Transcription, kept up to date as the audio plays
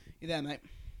You there, mate?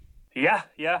 Yeah.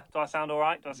 Do I sound all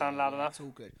right? Do I sound loud enough? It's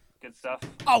all good. Good stuff.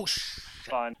 Oh,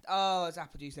 Fine. Oh, there's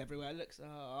apple juice everywhere. It looks...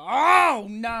 Oh,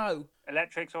 no!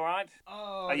 Electric's all right?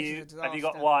 Oh, Have this you is a disaster.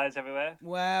 got wires everywhere?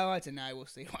 Well, I don't know. We'll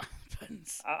see what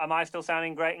happens. Am I still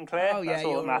sounding great and clear? Oh, yeah, That's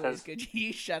all you're that matters. always good.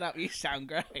 You shut up. You sound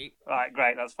great. Right,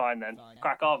 great. That's fine then. Fine.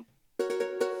 Crack on.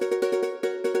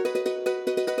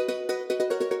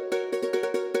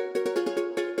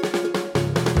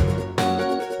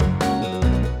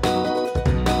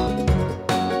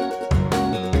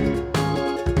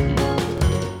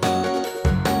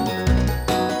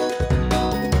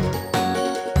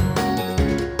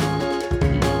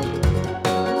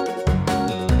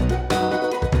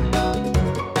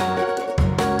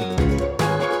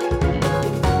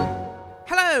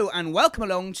 And welcome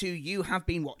along to You Have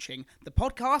Been Watching, the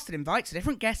podcast that invites a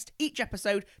different guest each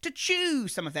episode to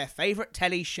choose some of their favourite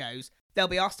telly shows. They'll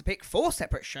be asked to pick 4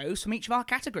 separate shows from each of our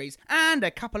categories, and a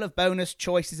couple of bonus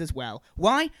choices as well.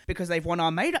 Why? Because they've won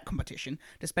our made-up competition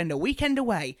to spend a weekend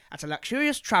away at a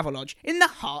luxurious travelodge in the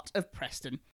heart of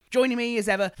Preston. Joining me as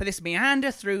ever for this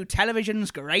meander through television's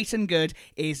great and good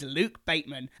is Luke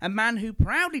Bateman, a man who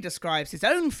proudly describes his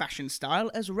own fashion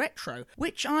style as retro,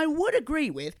 which I would agree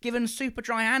with given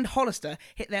Superdry and Hollister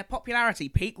hit their popularity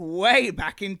peak way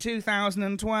back in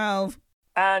 2012.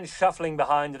 And shuffling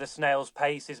behind at a snail's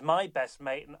pace is my best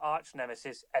mate and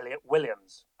arch-nemesis Elliot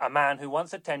Williams, a man who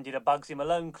once attended a Bugsy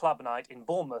Malone club night in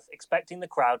Bournemouth expecting the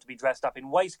crowd to be dressed up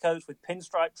in waistcoats with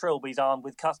pinstripe trilbies armed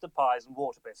with custard pies and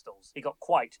water pistols. He got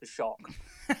quite the shock.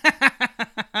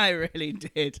 I really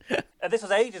did. This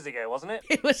was ages ago, wasn't it?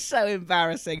 It was so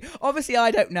embarrassing. Obviously, I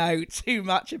don't know too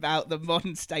much about the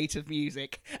modern state of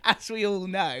music, as we all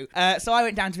know. So I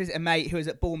went down to visit a mate who was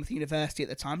at Bournemouth University at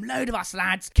the time. Load of us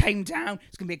lads came down.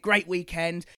 It's going to be a great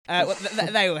weekend.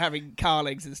 They were having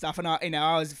carlings and stuff, and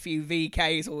I was a few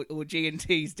VKs or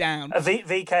G&Ts down. A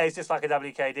VK is just like a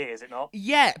WKD, is it not?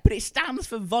 Yeah, but it stands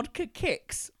for Vodka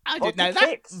Kicks. I didn't know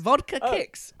that. Vodka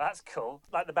Kicks. That's cool.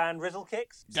 Like the band Rizzle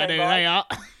Kicks? Don't know who they are.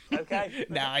 Okay.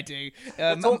 No, I do.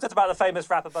 Talk to us about the famous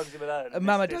rapper Bugsy Malone.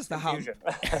 Mama does the hump.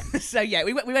 So yeah,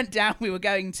 we went down. We were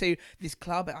going to this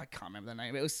club. I can't remember the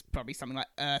name. It was probably something like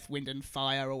Earth, Wind and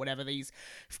Fire or whatever these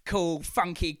cool,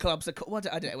 funky clubs are called.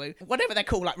 I don't know. Whatever they're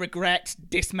called, like Regret,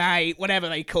 Dismay, whatever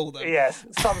they call them. Yes,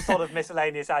 some sort of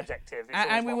miscellaneous adjective.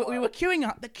 And we were queuing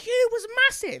up. The queue was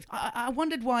massive. I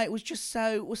wondered why it was just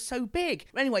so big.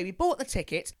 Anyway, we bought the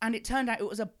ticket, and it turned out it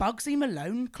was a Bugsy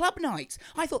Malone club night.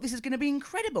 I thought this is going to be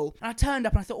incredible. And I turned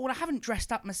up and I thought, well, I haven't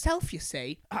dressed up myself, you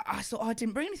see. I thought, I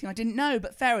didn't bring anything. I didn't know,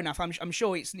 but fair enough. I'm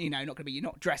sure it's, not going to be, you're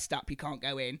not dressed up, you can't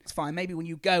go in. It's fine. Maybe when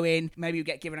you go in, maybe you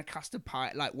get given a custard pie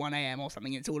at like 1 a.m. or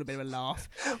something. It's all a bit of a laugh.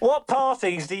 What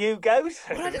parties do you go to?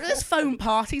 Well, there's phone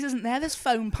parties, isn't there? There's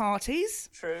phone parties.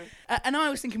 True. And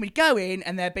I was thinking we'd go in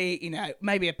and there'd be,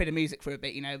 maybe a bit of music for a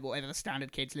bit, whatever the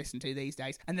standard kids listen to these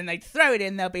days. And then they'd throw it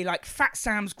in. There'll be like Fat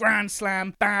Sam's Grand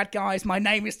Slam, Bad Guys, My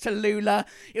Name is Tallulah.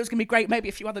 It was going to be great. Maybe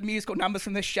a few other musical numbers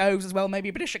from the shows as well. Maybe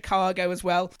a bit of Chicago as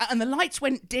well. And the lights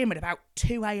went dim at about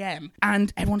 2 a.m.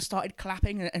 And everyone started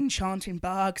clapping and chanting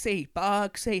Bugsy,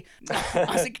 Bugsy. I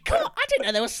was thinking, God, I didn't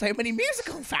know there were so many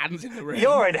musical fans in the room.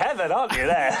 You're in heaven, aren't you,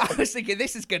 there? I was thinking,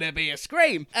 this is going to be a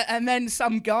scream. And then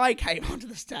some guy came onto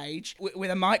the stage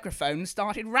with a microphone and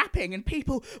started rapping, and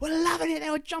people were loving it. They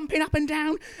were jumping up and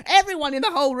down. Everyone in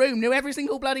the whole room knew every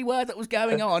single bloody word that was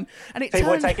going on. And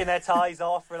people were taking their ties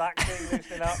off, relaxing,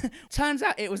 loosening up. Turns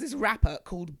out it was this rapper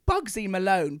called Bugsy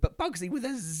Malone, but Bugsy with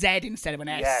a Z instead of an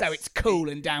S, yes. So it's cool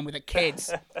and down with the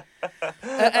kids.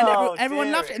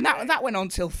 Everyone loved it, and that went on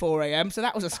till 4 a.m, so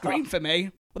that was a scream for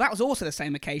me. Well, that was also the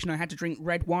same occasion I had to drink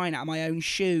red wine out of my own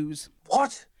shoes.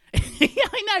 What? Yeah,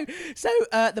 I know. So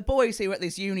the boys who were at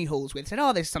this uni halls with said,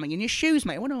 "Oh, there's something in your shoes,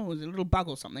 mate." I went, "Oh, there's a little bug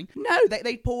or something." No,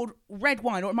 they poured red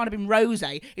wine, or it might have been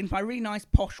rosé, into my really nice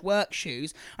posh work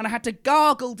shoes, and I had to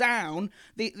gargle down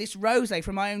this rosé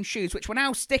from my own shoes, which were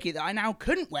now sticky that I now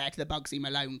couldn't wear to the Bugsy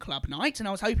Malone club night, and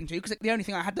I was hoping to because it's the only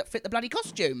thing I had that fit the bloody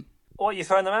costume. What, you're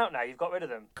throwing them out now? You've got rid of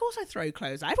them? Of course I throw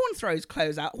clothes out. Everyone throws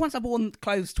clothes out. Once I've worn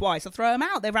clothes twice, I throw them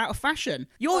out. They're out of fashion.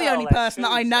 You're the only person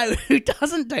that I know who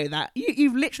doesn't do that.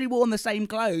 You've literally worn the same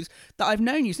clothes that I've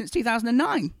known you since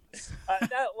 2009.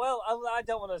 I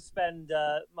don't want to spend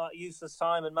my useless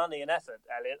time and money and effort,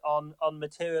 Elliot, on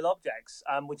material objects,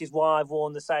 which is why I've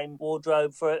worn the same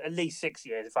wardrobe for at least 6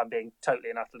 years, if I'm being totally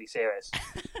and utterly serious.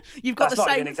 That's not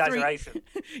even an exaggeration.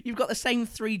 You've got the same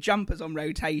 3 jumpers on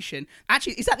rotation.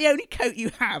 Actually, is that the only coat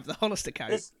you have, the Hollister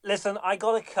coat? Listen, I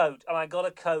got a coat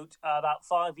about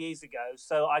 5 years ago,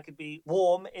 so I could be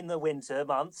warm in the winter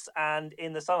months, and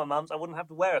in the summer months, I wouldn't have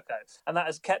to wear a coat. And that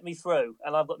has kept me through,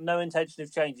 and I've got no intention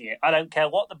of changing changing it. I don't care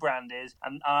what the brand is,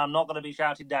 and I'm not going to be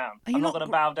shouted down. I'm not going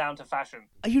to bow down to fashion.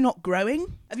 Are you not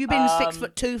growing? Have you been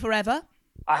 6'2" forever?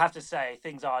 I have to say,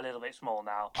 things are a little bit small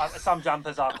now. Some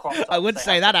jumpers are cropped up. I would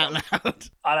say that out loud.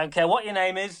 I don't care what your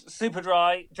name is,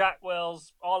 Superdry, Jack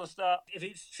Wills, Hollister. If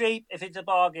it's cheap, if it's a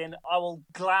bargain, I will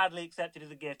gladly accept it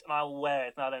as a gift and I will wear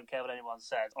it and I don't care what anyone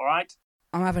says, all right?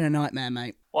 I'm having a nightmare,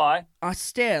 mate. Why? I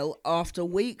still, after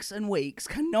weeks and weeks,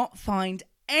 cannot find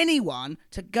anyone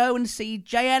to go and see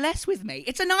JLS with me.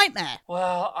 It's a nightmare.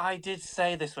 Well, I did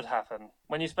say this would happen.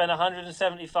 When you spend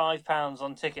 £175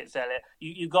 on tickets, Elliot,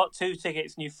 you got 2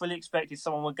 tickets and you fully expected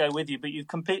someone would go with you, but you've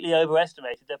completely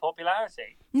overestimated their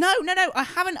popularity. No, I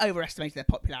haven't overestimated their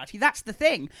popularity. That's the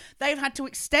thing. They've had to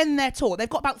extend their tour. They've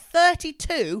got about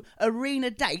 32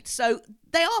 arena dates, so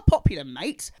they are popular,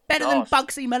 mate. Better than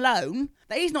Bugsy Malone.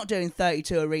 He's not doing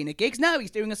 32 arena gigs. No,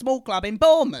 he's doing a small club in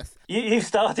Bournemouth. You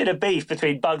started a beef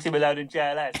between Bugsy Malone and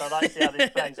JLS. I'd like to see how this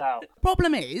plays out.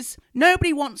 Problem is,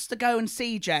 nobody wants to go and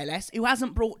see JLS who hasn't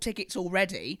brought tickets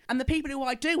already, and the people who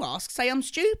I do ask say I'm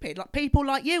stupid, like people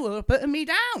like you who are putting me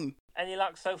down. Any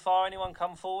luck so far? Anyone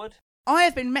come forward? I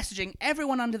have been messaging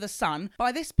everyone under the sun.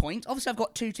 By this point, obviously I've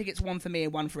got 2 tickets, one for me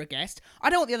and one for a guest. I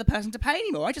don't want the other person to pay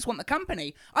anymore. I just want the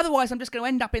company. Otherwise, I'm just going to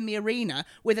end up in the arena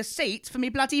with a seat for me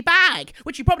bloody bag,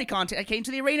 which you probably can't take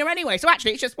into the arena anyway. So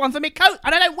actually, it's just one for me coat.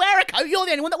 And I don't wear a coat. You're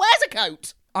the only one that wears a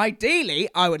coat. Ideally,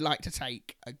 I would like to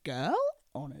take a girl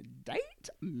on a date,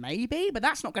 maybe, but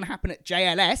that's not going to happen at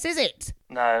JLS, is it?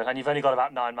 No, and you've only got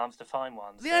about 9 months to find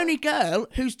one. The only girl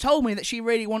who's told me that she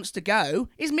really wants to go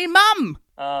is me mum.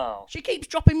 Oh. She keeps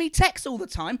dropping me texts all the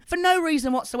time for no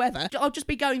reason whatsoever. I'll just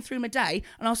be going through my day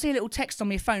and I'll see a little text on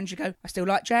my phone. She'll go, I still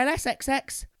like JLS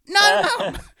XX. No,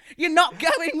 mum, you're not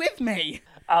going with me.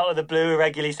 Out of the blue,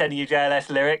 regularly sending you JLS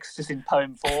lyrics just in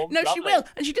poem form. No, Lovely. she will.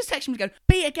 And she just texted me to go,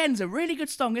 Beat Again's a really good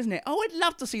song, isn't it? Oh, I'd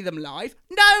love to see them live.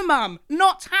 No, mum,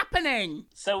 not happening.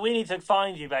 So we need to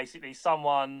find you, basically,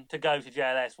 someone to go to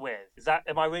JLS with.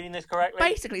 Am I reading this correctly?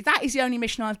 Basically, that is the only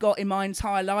mission I've got in my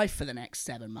entire life for the next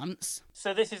 7 months.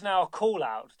 So this is now a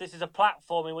call-out. This is a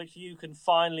platform in which you can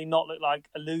finally not look like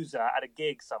a loser at a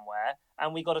gig somewhere,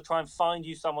 and we got to try and find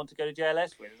you someone to go to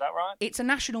JLS with. Is that right? It's a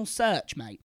national search,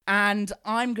 mate. And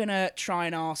I'm going to try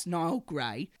and ask Niall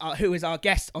Gray, who is our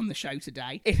guest on the show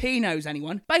today, if he knows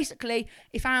anyone. Basically,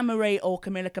 if Anne-Marie or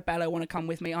Camilla Cabello want to come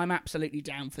with me, I'm absolutely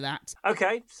down for that.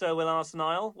 Okay, so we'll ask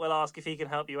Niall. We'll ask if he can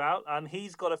help you out.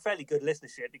 He's got a fairly good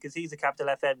listenership because he's a Capital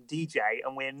FM DJ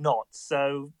and we're not.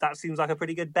 So that seems like a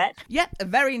pretty good bet. Yep, a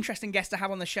very interesting guest to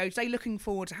have on the show today. Looking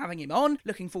forward to having him on.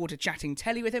 Looking forward to chatting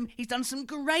telly with him. He's done some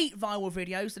great viral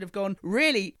videos that have gone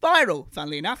really viral,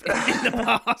 funnily enough,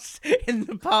 in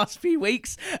the past few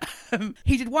weeks.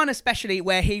 He did one especially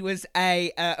where he was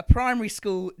a primary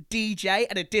school DJ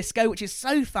at a disco, which is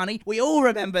so funny. We all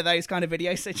remember those kind of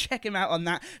videos, so check him out on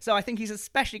that. So I think he's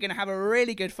especially going to have a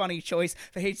really good funny choice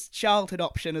for his childhood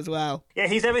option as well. Yeah,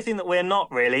 he's everything that we're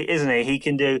not really, isn't he? He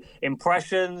can do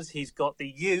impressions. He's got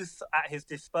the youth at his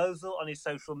disposal on his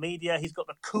social media. He's got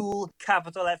the cool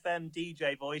Capital FM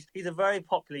DJ voice. He's a very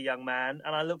popular young man,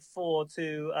 and I look forward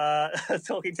to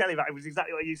talking telly about him, which is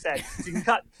exactly what you said.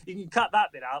 You can cut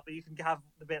that bit out, but you can have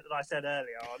the bit that I said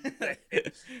earlier on.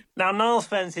 Now, Niall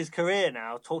spends his career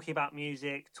now talking about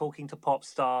music, talking to pop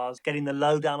stars, getting the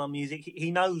lowdown on music.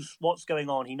 He knows what's going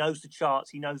on. He knows the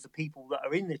charts. He knows the people that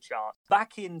are in the charts.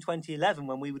 Back in 2011,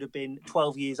 when we would have been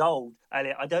 12 years old,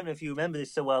 Elliot, I don't know if you remember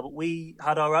this so well, but we we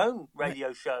had our own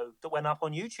radio show that went up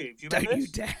on YouTube. Do you remember Don't this?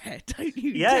 you dare. Don't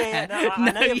you Yeah, dare. yeah, no,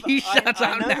 I know you shut up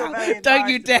now. Don't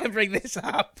you dare bring this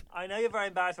up. I know you're very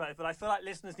embarrassed about it, but I feel like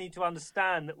listeners need to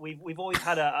understand that we've always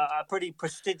had a pretty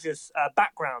prestigious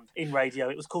background in radio.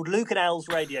 It was called Luke and Elle's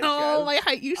radio show. Oh, I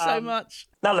hate you so much.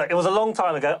 Now, look, it was a long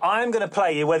time ago. I'm going to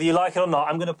play you, whether you like it or not,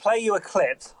 I'm going to play you a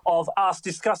clip of us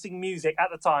discussing music at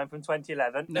the time from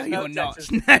 2011. No, There's you're not.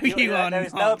 objections. No, you are not. There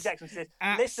is no objections to this.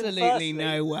 Absolutely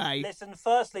no way. Listen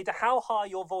firstly to how high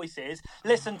your voice is.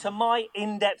 Listen to my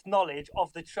in-depth knowledge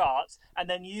of the charts. And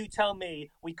then you tell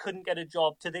me we couldn't get a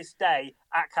job to this day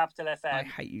at Capital FM. I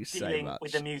hate you so dealing much.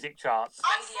 with the music charts.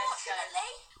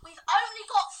 Unfortunately, we've only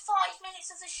got 5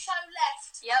 minutes of the show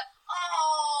left. Yep.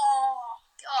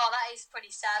 Oh, that is pretty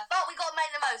sad. But we got to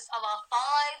make the most of our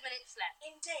 5 minutes left.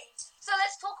 indeed. So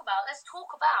let's talk about, ladies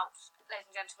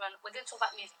and gentlemen, we're going to talk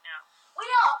about music now. We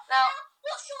are. Now,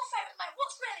 what's your favourite, mate?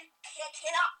 What's really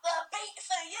kicking up the beat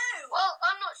for you? Well,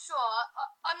 I'm not sure.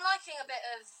 I'm liking a bit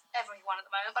of everyone at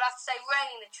the moment, but I have to say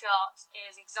reigning the charts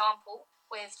is Example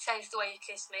with Change the Way You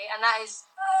Kiss Me, and that is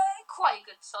quite a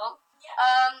good song.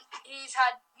 Yeah. He's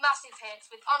had massive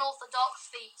hits with Unorthodox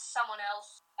feats Someone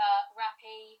Else,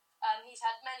 Rappy. He's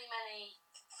had many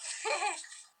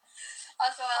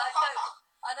That's all right.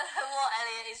 I don't know what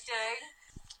Elliot is doing.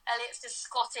 Elliot's just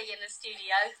squatting in the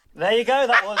studio. There you go.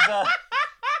 That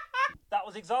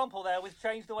was example there with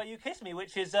Change the Way You Kiss Me,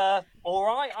 which is all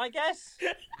right, I guess.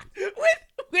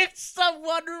 with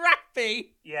someone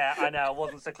rappy. Yeah, I know. I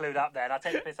wasn't so clued up then. I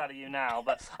take the piss out of you now,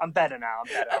 but I'm better now.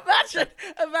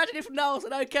 Imagine if Noel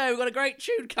said, "Okay, we've got a great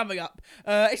tune coming up.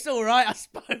 It's all right, I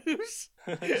suppose."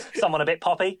 Someone a bit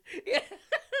poppy. Yeah.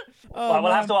 Right,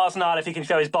 we'll have to ask Niall if he can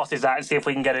show his bosses that and see if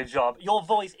we can get a job. Your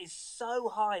voice is so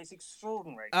high, it's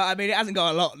extraordinary. I mean, it hasn't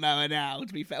got a lot lower now,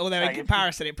 to be fair. Although in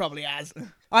comparison, it probably has.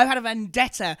 I've had a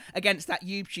vendetta against that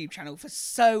YouTube channel for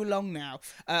so long now.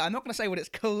 I'm not going to say what it's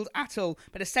called at all,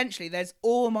 but essentially there's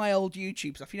all my old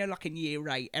YouTube stuff. You know, like in year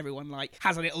 8, everyone like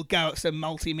has a little go at some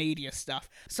multimedia stuff.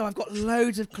 So I've got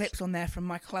loads of clips on there from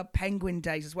my Club Penguin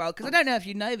days as well, because I don't know if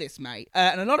you know this, mate,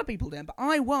 and a lot of people don't, but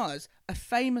I was a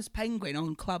famous penguin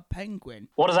on Club Penguin.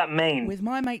 What does that mean? With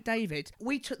my mate David,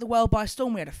 we took the world by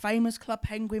storm. We had a famous Club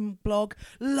Penguin blog.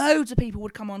 Loads of people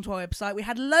would come onto our website. We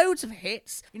had loads of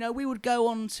hits. You know, we would go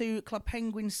on to Club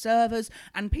Penguin servers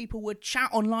and people would chat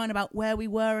online about where we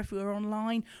were if we were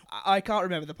online. I can't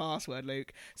remember the password,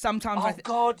 Luke. Sometimes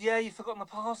God, yeah, you've forgotten the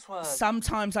password.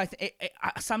 Sometimes I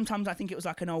think it was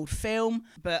like an old film,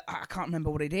 but I can't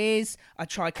remember what it is. I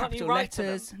tried capital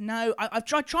letters. No, I've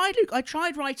tried, Luke. I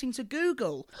tried writing to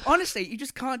Google. Honestly, you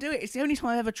just can't do it. It's the only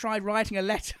time I've ever tried writing a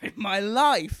letter in my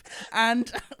life.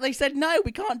 And they said, no,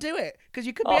 we can't do it because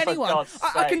you could be anyone.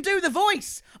 I can do the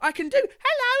voice. I can do,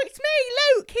 hello, it's me,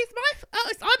 Luke.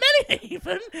 I'm Ellie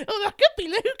even. Oh, that could be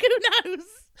Luke. Who knows?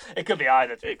 It could be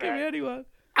either. It could be anyone.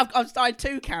 I've started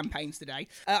 2 campaigns today.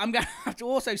 I'm going to have to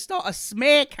also start a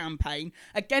smear campaign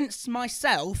against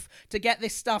myself to get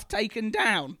this stuff taken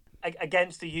down.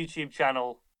 Against the YouTube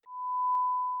channel.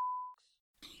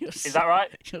 Is that right?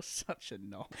 You're such a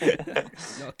knob.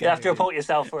 You have to report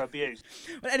yourself for abuse.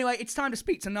 But anyway, it's time to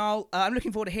speak to Niall. I'm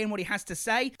looking forward to hearing what he has to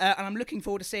say, and I'm looking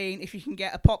forward to seeing if he can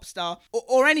get a pop star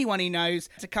or anyone he knows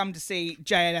to come to see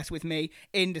JLS with me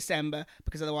in December,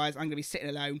 because otherwise I'm going to be sitting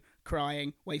alone,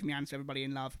 crying, waving my hands to everybody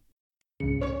in love.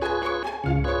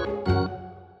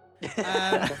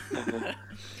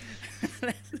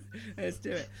 Let's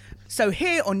do it. So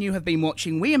here on You Have Been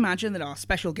Watching, we imagine that our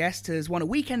special guest has won a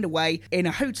weekend away in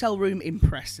a hotel room in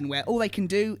Preston, where all they can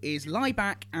do is lie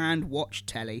back and watch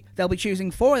telly. They'll be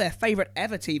choosing 4 of their favourite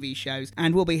ever TV shows,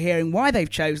 and we'll be hearing why they've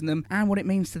chosen them and what it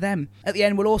means to them. At the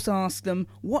end, we'll also ask them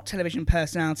what television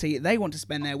personality they want to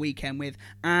spend their weekend with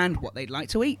and what they'd like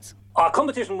to eat. Our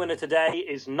competition winner today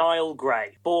is Niall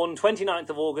Gray. Born 29th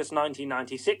of August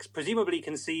 1996, presumably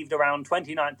conceived around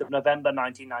 29th of November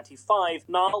 1995,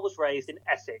 Niall was raised in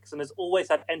Essex and has always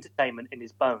had entertainment in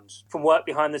his bones. From work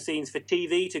behind the scenes for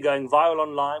TV to going viral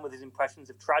online with his impressions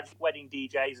of tragic wedding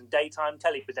DJs and daytime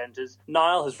telly presenters,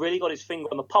 Niall has really got his finger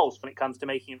on the pulse when it comes to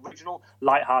making original,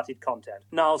 light-hearted content.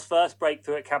 Niall's first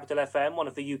breakthrough at Capital FM, one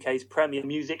of the UK's premier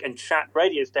music and chat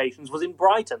radio stations, was in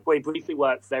Brighton, where he briefly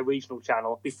worked for their regional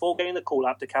channel before getting the call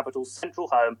up to Capital's central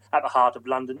home at the heart of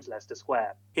London's Leicester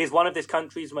Square. He is one of this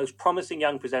country's most promising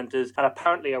young presenters and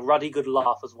apparently a ruddy good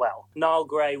laugh as well. Niall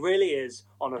Gray really is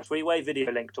on a 3-way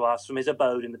video link to us from his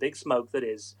abode in the big smoke that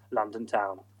is London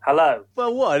town. Hello.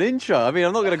 Well, what an intro. I mean,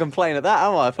 I'm not going to complain at that,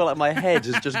 am I? I feel like my head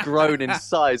has just grown in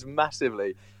size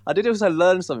massively. I did also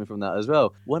learn something from that as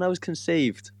well. When I was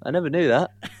conceived, I never knew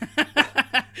that.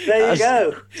 There you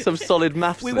go. Some solid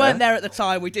maths. We weren't there at the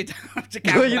time. We did have to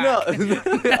count. Well, you're not.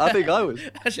 I think I was.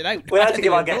 I should hope. We had to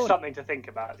give our guests something to think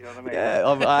about. You know what I mean?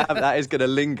 Yeah, that is going to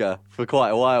linger for quite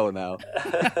a while now.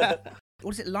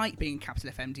 What is it like being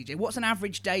Capital FM DJ? What's an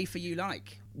average day for you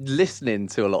like? Listening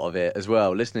to a lot of it as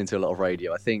well, listening to a lot of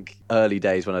radio. I think early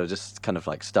days when I just kind of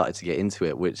like started to get into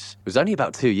it, which was only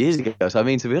about 2 years ago. So I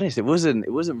mean, to be honest, it wasn't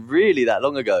really that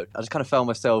long ago. I just kind of found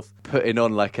myself putting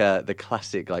on like the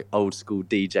classic like old school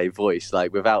DJ voice,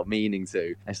 like without meaning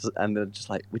to, and they're just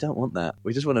like, we don't want that.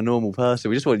 We just want a normal person.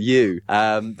 We just want you.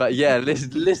 But yeah,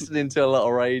 listening to a lot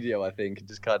of radio, I think, and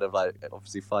just kind of like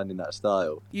obviously finding that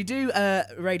style. You do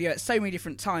radio at so many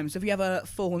different times. Have you ever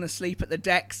fallen asleep at the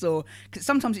decks, or cause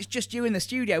sometimes it's just you in the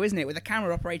studio, isn't it, with a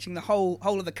camera operating the whole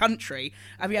of the country?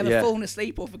 Have you ever fallen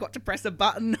asleep or forgot to press a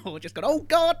button, or just gone, oh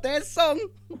God, there's song?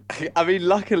 I mean,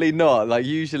 luckily not. Like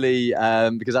usually,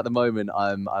 because at the moment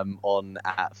I'm on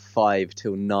at 5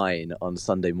 till 9 on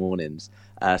Sunday mornings.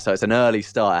 So it's an early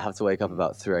start. I have to wake up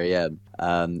about 3 a.m.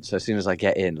 So as soon as I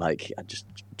get in, like I just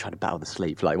trying to battle the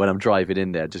sleep. Like when I'm driving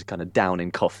in there, just kind of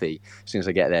downing coffee. As soon as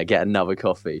I get there, get another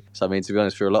coffee. So I mean, to be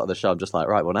honest, for a lot of the show, I'm just like,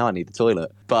 right, well now I need the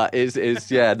toilet. But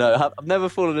it's yeah, no, I've never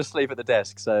fallen asleep at the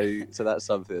desk, so that's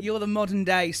something. You're the modern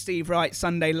day Steve Wright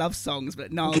Sunday love songs,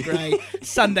 but Niall Gray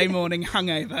Sunday morning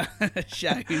hungover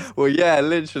shows. Well, yeah,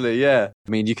 literally, yeah. I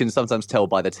mean, you can sometimes tell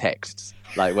by the texts.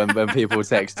 Like when people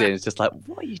text in, it's just like,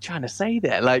 what are you trying to say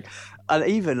there? Like, and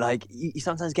even like you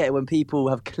sometimes get it when people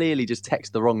have clearly just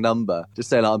texted the wrong number, just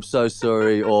saying like, I'm so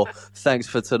sorry, or thanks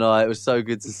for tonight. It was so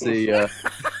good to see you.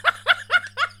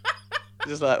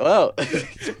 Just like, well,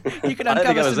 you can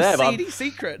uncover some seedy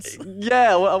secrets.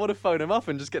 Yeah, I want to phone him up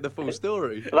and just get the full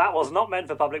story. That was not meant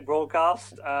for public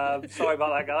broadcast. Sorry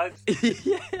about that, guys.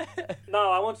 Yeah.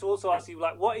 No, I want to also ask you,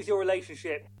 like, what is your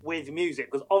relationship with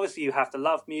music? Because obviously you have to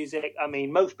love music. I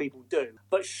mean, most people do.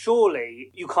 But surely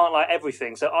you can't like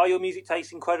everything. So are your music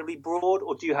tastes incredibly broad,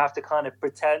 or do you have to kind of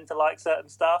pretend to like certain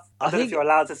stuff? I don't know if you're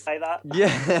allowed to say that.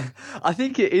 Yeah, I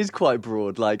think it is quite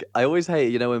broad. Like, I always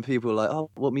hate, when people are like,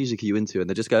 oh, what music are you into? And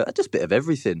they just go, just a bit of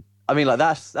everything. I mean, like,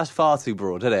 that's far too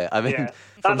broad, isn't it? I mean,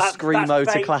 from screamo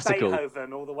to classical.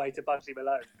 Beethoven all the way to Bugsy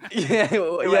Malone.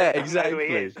 Yeah,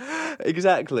 exactly.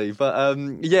 Exactly. But,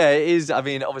 it is. I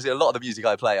mean, obviously, a lot of the music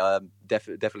I play, I'm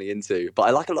definitely into. But I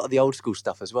like a lot of the old school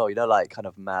stuff as well, like kind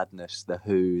of Madness, The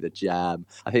Who, The Jam.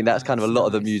 I think that's kind of a lot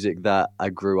of the music that I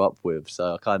grew up with.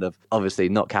 So I kind of, obviously,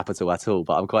 not Capital at all,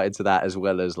 but I'm quite into that as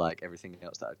well as, like, everything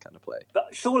else that I'd kind of play. But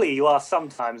surely you are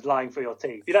sometimes lying through your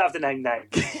teeth. You don't have to name names.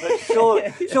 But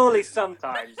surely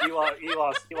sometimes you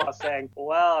are saying,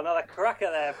 well, another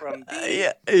cracker there from...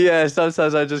 Yeah,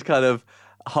 sometimes I just kind of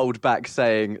hold back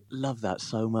saying, love that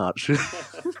so much.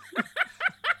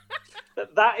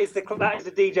 That is the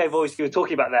DJ voice you were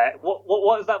talking about there. What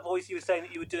was that voice you were saying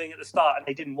that you were doing at the start and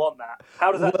they didn't want that?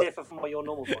 How does that differ from your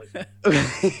normal voice?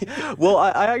 Well,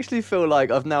 I actually feel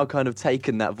like I've now kind of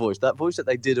taken that voice that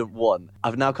they didn't want.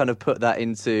 I've now kind of put that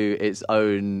into its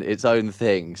own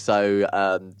thing. So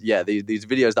these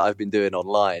videos that I've been doing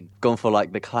online, gone for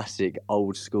like the classic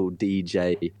old school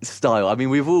DJ style. I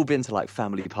mean, we've all been to like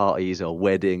family parties or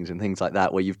weddings and things like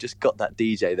that where you've just got that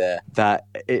DJ there that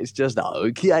it's just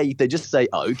okay. They just say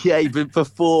okay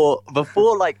before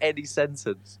like any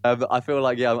sentence. I feel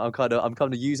like I'm kind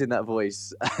of using that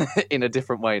voice in a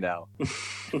different way now.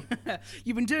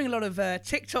 You've been doing a lot of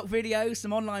TikTok videos,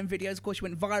 some online videos. Of course, you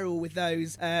went viral with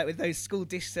those school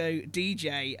disco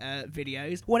DJ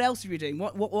videos. What else are you doing?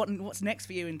 What's next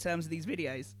for you in terms of these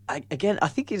videos? I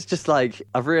think it's just like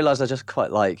I've realised I just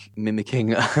quite like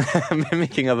mimicking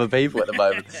other people at the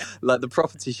moment. Like the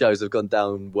property shows have gone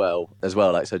down well as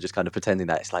well. Like so, just kind of pretending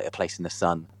that it's like a place in the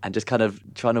sun and just kind of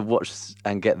trying to watch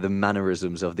and get the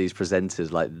mannerisms of these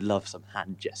presenters. Like love some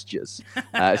hand gestures.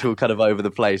 It's all kind of over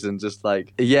the place and just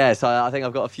like. Yeah, so I think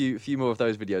I've got a few more of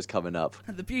those videos coming up.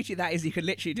 The beauty of that is you can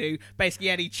literally do basically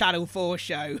any Channel 4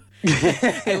 show.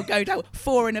 It'll go down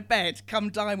 4 in a bed, come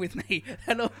dine with me,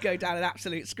 and all go down an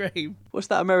absolute scream. What's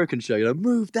that American show?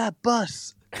 Move that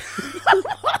bus.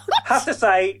 Have to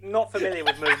say, not familiar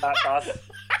with Move That Bus.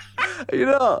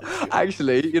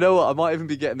 Actually, you know what? I might even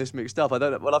be getting this mixed up. I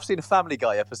don't know. Well, I've seen a Family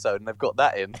Guy episode and they've got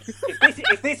that in.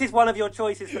 If this is one of your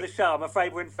choices for the show, I'm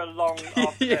afraid we're in for a long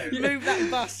afternoon. Move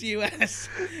That Bus, US.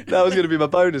 That was going to be my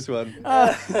bonus one.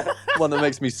 One that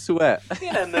makes me sweat.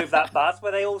 Move That Bus,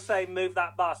 where they all say move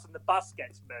that bus and the bus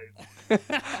gets moved.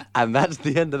 And that's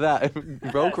the end of that.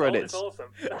 Roll credits. That's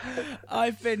awesome.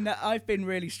 I've been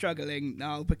really struggling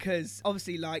now because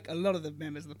obviously, like a lot of the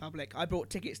members of the public, I bought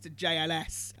tickets to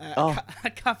JLS a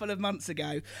couple of months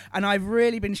ago, and I've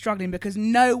really been struggling because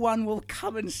no one will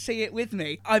come and see it with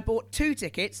me. I bought 2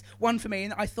 tickets, one for me,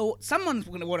 and I thought someone's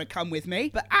going to want to come with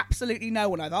me, but absolutely no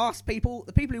one. I've asked people,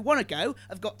 the people who want to go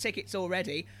have got tickets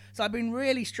already, so I've been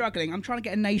really struggling. I'm trying to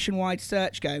get a nationwide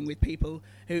search going with people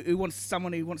who wants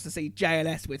someone who wants to see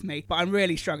JLS with me, but I'm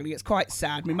really struggling. It's quite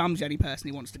sad. My mum's the only person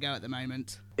who wants to go at the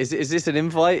moment. Is this an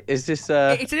invite? Is this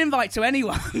It's an invite to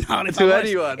anyone. To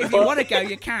anyone. If you want to go,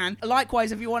 you can.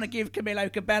 Likewise, if you want to give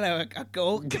Camilo Cabello a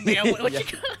call, Camilo,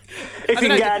 if you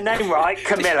can get her name right,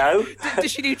 Camilo.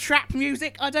 Does she do trap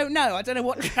music? I don't know. I don't know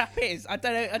what trap is. I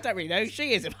don't really know who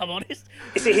she is, if I'm honest.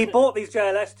 You see, he bought these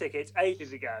JLS tickets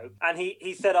ages ago, and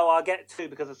he said, I'll get 2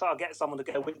 because I'll get someone to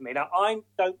go with me. Now, I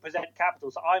don't present Capital,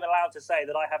 so I'm allowed to say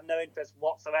that I have no interest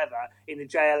whatsoever in the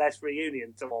JLS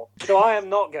reunion tour. So I am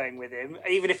not going with him,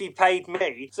 even if he paid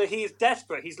me. So he is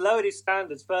desperate. He's lowered his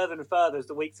standards further and further as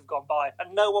the weeks have gone by,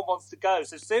 and no one wants to go.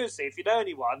 So seriously, if you know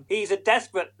anyone, he's a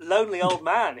desperate, lonely old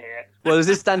man here. Well, is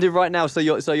this standing right now? So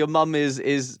your mum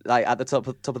is like at the top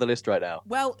of the list right now.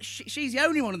 Well, she's the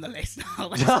only one on the list now.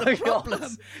 That's the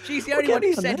problem. She's the only one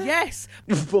who said yes.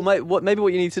 Well, maybe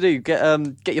what you need need to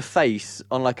do? Get your face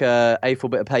on like a A4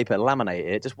 bit of paper, laminate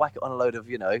it, just whack it on a load of,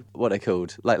 what they're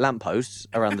called, like lampposts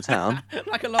around the town.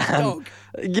 Like a lost dog.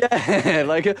 Yeah,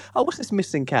 like, what's this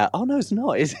missing cat? Oh no, it's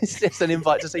not. It's just an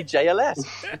invite to see JLS.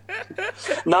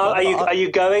 Niall, are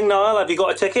you going, Niall? Have you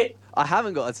got a ticket? I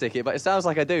haven't got a ticket, but it sounds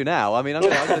like I do now. I mean, I'm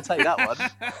going to take that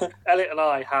one. Elliot and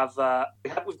I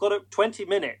we've got a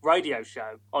 20-minute radio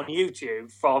show on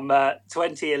YouTube from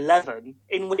 2011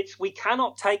 in which we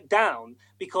cannot take down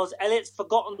because Elliot's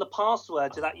forgotten the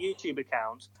password to that YouTube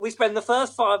account. We spend the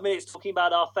first 5 minutes talking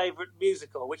about our favourite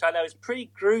musical, which I know is pretty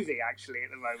groovy, actually,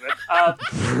 at the moment.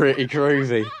 Pretty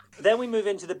groovy. Then we move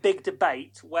into the big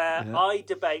debate where I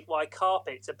debate why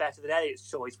carpets are better than Elliot's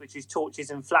choice, which is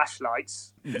torches and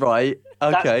flashlights. Right,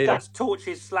 okay. That's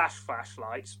torches /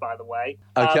 flashlights, by the way.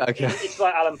 Okay. It's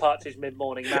like Alan Partridge's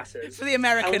Mid-Morning Matters. For the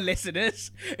American listeners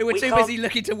who were too busy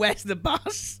looking to where's the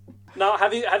bus. Now,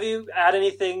 have you had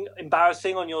anything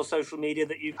embarrassing on your social media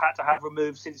that you've had to have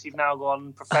removed since you've now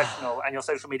gone professional and your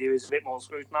social media is a bit more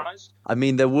scrutinised? I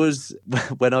mean, there was,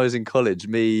 when I was in college,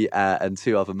 me and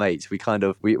two other mates, we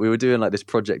were doing like this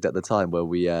project at the time where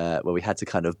we had to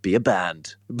kind of be a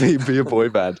band, be a boy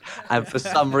band. And for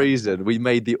some reason, we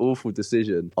made the awful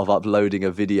decision of uploading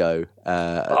a video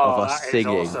of us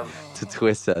singing to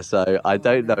Twitter. So I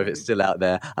don't know if it's still out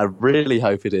there. I really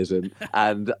hope it isn't.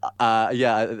 And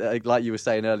like you were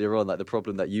saying earlier on, like the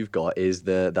problem that you've got is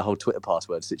the whole Twitter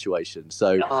password situation.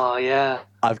 So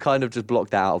I've kind of just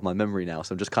blocked that out of my memory now.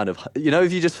 So I'm just kind of,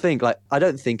 if you just think like, I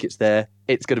don't think it's there,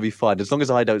 it's going to be fine. As long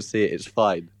as I don't see it, it's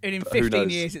fine. And in 15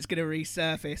 years, it's going to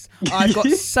resurface. I've got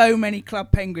so many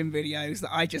Club Penguin videos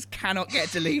that I just cannot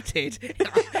get deleted.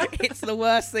 It's the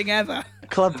worst thing ever.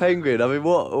 Club Penguin. I mean,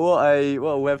 what a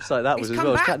website that was as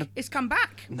well. It's come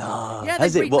back. No, yeah,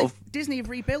 has it? Disney have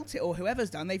rebuilt it, or whoever's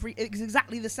done. It's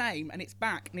exactly the same, and it's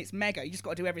back, and it's mega. You just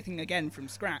got to do everything again from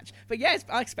scratch. But yeah,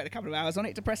 I spent a couple of hours on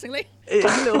it, depressingly. It's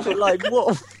a little bit like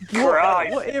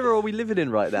what era are we living in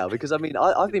right now? Because I mean,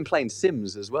 I've been playing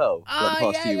Sims as well for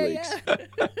the past few weeks.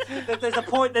 Yeah. There's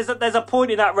a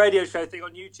point in that radio show thing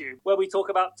on YouTube where we talk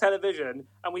about television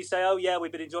and we say, oh yeah,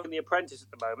 we've been enjoying The Apprentice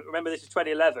at the moment. Remember, this is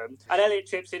 2011, and Elliot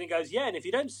chips in and goes, yeah, and if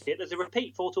you don't see it, there's a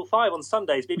repeat 4 till 5 on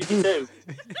Sundays, BBC Two.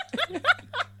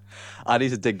 I need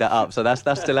to dig that up. So that's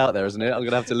still out there, isn't it? I'm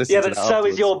going to have to listen to that. Yeah, but so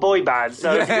afterwards. is your boy band.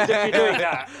 So if you're doing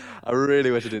that. I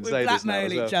really wish I didn't say this now. We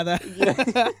blackmail each other.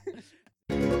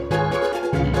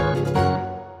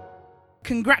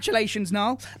 Congratulations,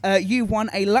 Niall. You won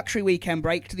a luxury weekend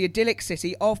break to the idyllic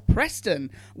city of Preston,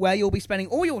 where you'll be spending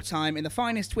all your time in the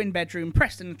finest twin-bedroom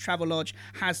Preston Travelodge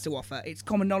has to offer. It's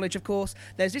common knowledge, of course,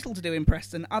 there's little to do in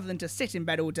Preston other than to sit in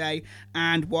bed all day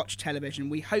and watch television.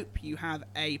 We hope you have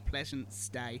a pleasant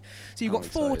stay. So you've got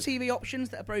 4 TV options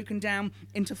that are broken down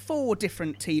into 4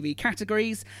 different TV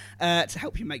categories to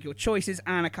help you make your choices,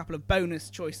 and a couple of bonus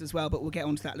choices as well, but we'll get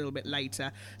onto that a little bit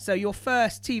later. So your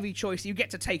first TV choice you get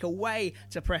to take away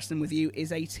to Preston with you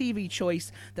is a TV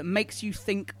choice that makes you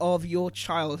think of your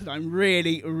childhood. I'm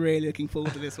really, really looking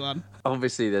forward to this one.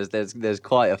 Obviously, there's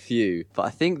quite a few, but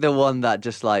I think the one that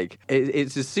just like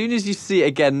it's as soon as you see it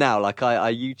again now, like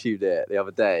I YouTubed it the other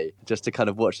day just to kind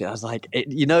of watch it. I was like,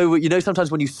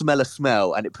 sometimes when you smell a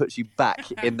smell and it puts you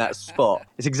back in that spot.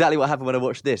 It's exactly what happened when I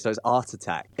watched this. So it's Art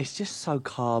Attack. It's just so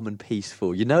calm and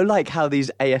peaceful. Like how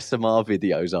these ASMR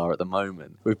videos are at the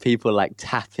moment, with people like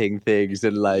tapping things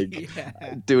and like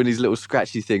doing these little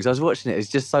scratchy things. I was watching it. It's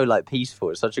just so like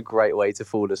peaceful. It's such a great way to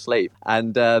fall asleep.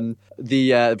 And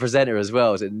the presenter as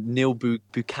well, is it Neil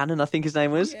Buchanan, I think his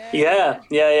name was? Yeah.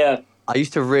 I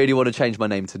used to really want to change my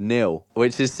name to Neil,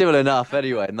 which is similar enough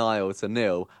anyway, Niall to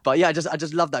Neil. But yeah, I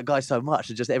just loved that guy so much,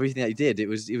 and just everything that he did. It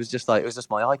was just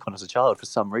my icon as a child for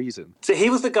some reason. So he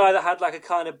was the guy that had like a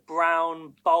kind of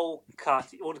brown bowl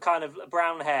cut, or kind of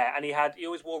brown hair, and he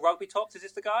always wore rugby tops. Is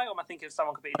this the guy, or am I thinking of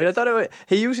someone completely? I don't know.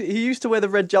 He used to wear the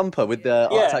red jumper with the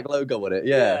Art Attack logo on it.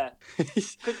 Yeah.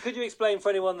 Could you explain for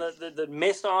anyone that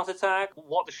missed Art Attack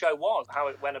what the show was, how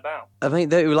it went about? I mean,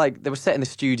 they were set in a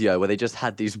studio where they just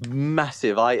had these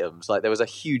massive items. Like there was a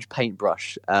huge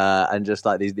paintbrush and just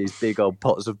like these big old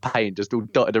pots of paint just all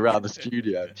dotted around the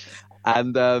studio.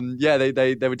 And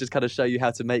they would just kind of show you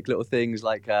how to make little things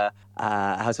like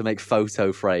how to make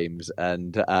photo frames,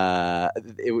 and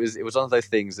it was one of those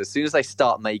things. As soon as they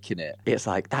start making it, it's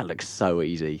like, that looks so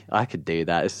easy. I could do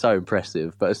that. It's so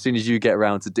impressive. But as soon as you get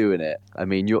around to doing it, I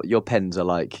mean, your pens are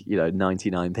like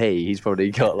 99p. He's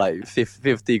probably got like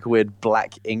 50 quid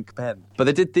black ink pen. But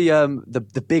they did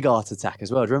the big Art Attack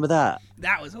as well. Do you remember that?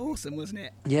 That was awesome, wasn't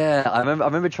it? Yeah, I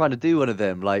remember trying to do one of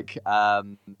them. Like,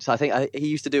 so I think he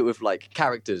used to do it with like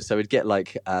characters. So he'd get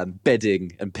like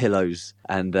bedding and pillows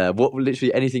and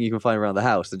literally anything you can find around the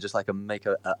house, and just like make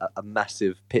a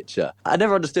massive picture. I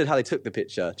never understood how they took the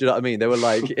picture. Do you know what I mean? They were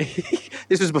like,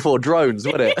 this was before drones,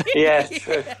 wasn't it? Yeah,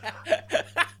 true.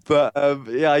 But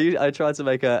I tried to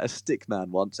make a stick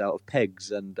man once out of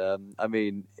pegs, and I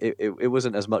mean, it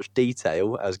wasn't as much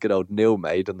detail as good old Neil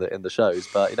made in the shows,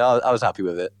 but I was happy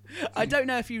with it. I don't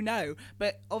know if you know,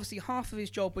 but obviously half of his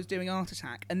job was doing Art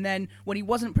Attack, and then when he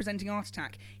wasn't presenting Art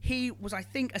Attack, he was, I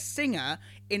think, a singer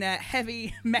in a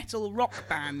heavy metal rock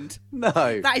band. No,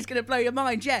 that is going to blow your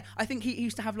mind. Yeah, I think he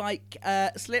used to have like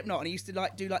Slipknot, and he used to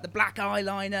like do like the black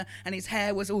eyeliner, and his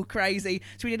hair was all crazy.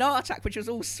 So he did Art Attack, which was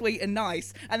all sweet and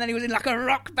nice, and then he was in like a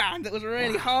rock band that was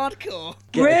really hardcore.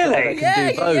 Really?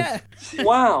 Yeah.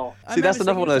 Wow. See, that's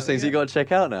another one of those things you got to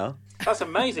check out now. That's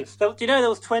amazing. So, do you know there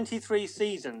was 23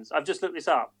 seasons? I've just looked this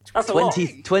up. That's a lot.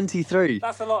 23.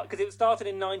 That's a lot, because it started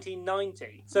in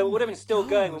 1990. So it would have been still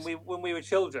going when we were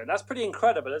children. That's pretty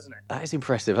incredible, isn't it? That is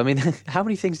impressive. I mean, how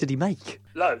many things did he make?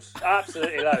 Loads.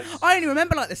 Absolutely loads. I only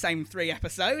remember like the same 3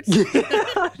 episodes.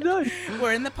 No.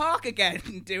 We're in the park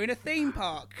again, doing a theme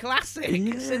park. Classic.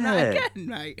 Yeah. Sing that again,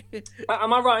 mate.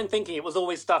 Am I right in thinking it was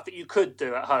always stuff that you could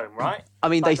do at home, right? I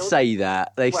mean, Like they say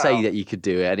that. They say Well, that you could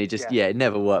do it, and it just, it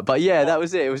never worked. But yeah, that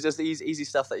was it. It was just easy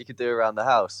stuff that you could do around the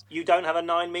house. You don't have a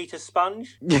 9-metre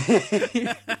sponge?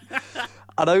 And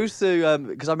I also,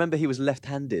 because I remember he was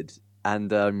left-handed,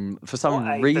 and for some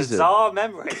What a reason, bizarre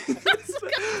memory.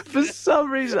 for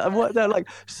some reason, like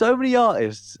so many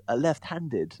artists are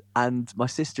left-handed, and my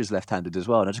sister's left-handed as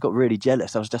well, and I just got really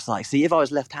jealous. I was just like, see, if I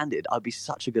was left-handed, I'd be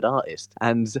such a good artist,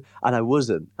 and I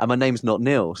wasn't, and my name's not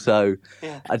Neil, so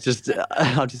I just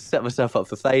set myself up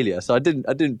for failure. So I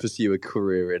didn't pursue a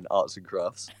career in arts and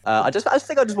crafts. I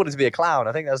think I just wanted to be a clown.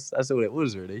 I think that's all it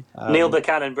was really. Neil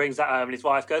Buchanan brings that home, and his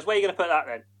wife goes, "Where are you going to put that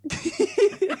then?"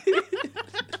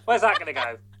 Where's that going to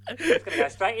go? It's going to go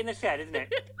straight in the shed, isn't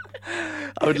it?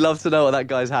 I would love to know what that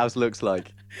guy's house looks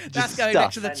like. That's Just going stuff.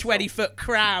 next to the 20-foot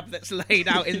crab that's laid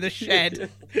out in the shed.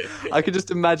 I could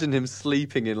just imagine him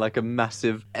sleeping in like a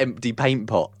massive empty paint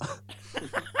pot.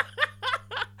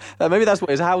 Maybe that's what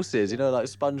his house is. Like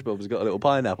SpongeBob's got a little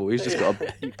pineapple. He's just got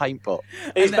a paint pot.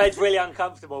 His bed's really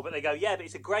uncomfortable, but they go, "Yeah, but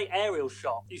it's a great aerial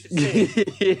shot. You should see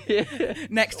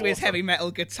it." Next to his heavy metal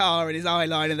guitar and his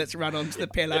eyeliner that's run onto the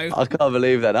pillow. I can't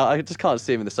believe that. I just can't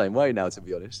see him in the same way now, to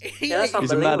be honest. Yeah, that's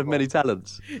He's a man of unbelievable. many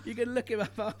talents. You can look him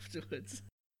up afterwards.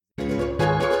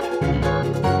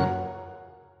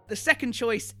 The second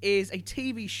choice is a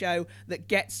TV show that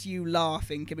gets you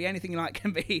laughing. Can be anything you like.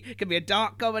 Can be a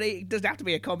dark comedy. It doesn't have to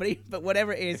be a comedy, but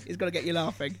whatever it is, it's got to get you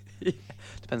laughing.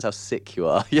 Depends how sick you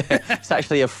are. Yeah, it's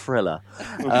actually a thriller.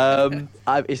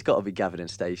 It's got to be Gavin and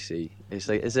Stacey. It's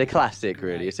a classic,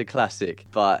 really. It's a classic.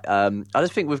 But I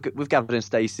just think with Gavin and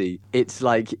Stacey, it's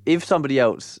like if somebody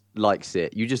else likes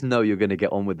it, you just know you're going to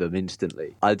get on with them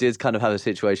instantly. I did kind of have a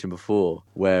situation before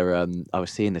where I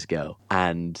was seeing this girl,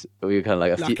 and we were kind of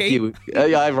like a few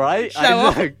yeah, right. Show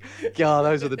off. God,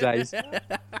 those were the days.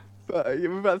 But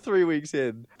we're about 3 weeks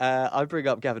in. I bring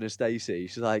up Gavin and Stacey.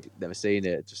 She's like, "Never seen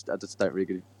it. I just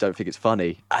don't think it's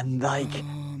funny." And like,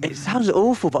 it sounds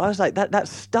awful, but I was like, that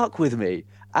stuck with me.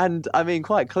 And I mean,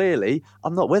 quite clearly,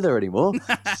 I'm not with her anymore.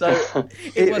 So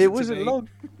it wasn't long.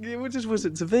 It just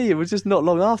wasn't to be. It was just not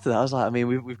long after that. I was like, I mean,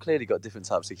 we've clearly got different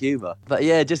types of humour. But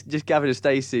yeah, just Gavin and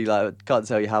Stacey. Like, I can't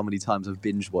tell you how many times I've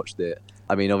binge watched it.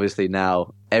 I mean, obviously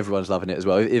now everyone's loving it as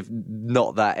well. If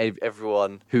not that,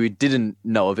 everyone who didn't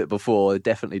know of it before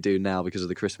definitely do now because of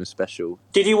the Christmas special.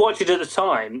 Did you watch it at the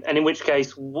time? And in which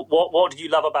case, what did you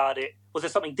love about it? Was there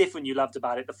something different you loved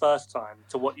about it the first time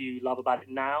to what you love about it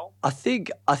now? I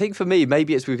think for me,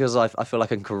 maybe it's because I feel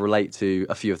like I can relate to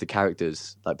a few of the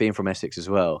characters, like being from Essex as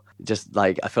well. Just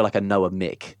like I feel like I know a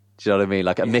Mick. Do you know what I mean?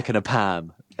 Like a Mick and a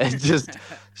Pam. It's just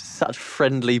such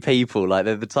friendly people. Like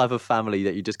they're the type of family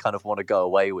that you just kind of want to go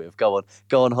away with. Go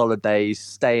on holidays,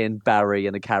 stay in Barry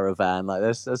in a caravan. Like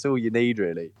that's all you need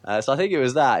really. So I think it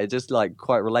was that. It's just like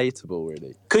quite relatable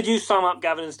really. Could you sum up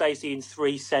Gavin and Stacey in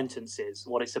 3 sentences,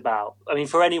 what it's about? I mean,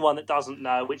 for anyone that doesn't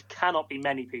know, which cannot be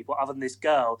many people other than this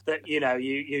girl that,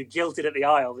 you jilted at the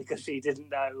aisle because she didn't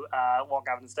know what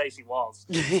Gavin and Stacey was.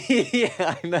 Yeah,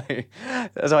 I know.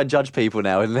 That's how I judge people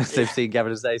now, unless they've seen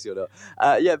Gavin and Stacey or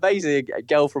not. Yeah, basically, a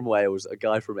girl from Wales, a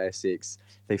guy from Essex,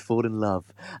 they fall in love.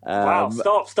 Wow,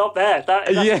 stop there.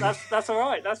 That's all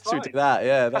right. That's fine. Should we do that?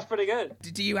 Yeah. That's pretty good.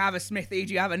 Do you have a Smithy?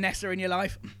 Do you have a Nessa in your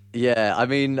life? Yeah, I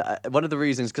mean, one of the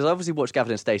reasons, because I obviously watched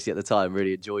Gavin and Stacey at the time,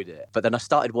 really enjoyed it. But then I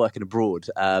started working abroad.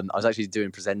 I was actually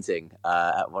doing presenting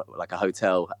at like a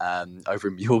hotel over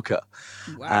in Mallorca.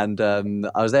 Wow. And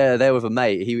I was there with a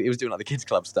mate. He was doing like the kids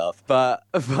club stuff. But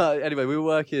anyway, we were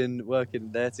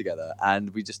working there together, and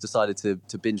we just decided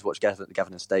to binge watch Gavin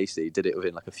and Stacey. Did it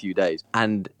within like a few days,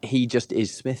 and he just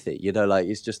is Smithy. You know, like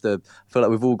it's just I feel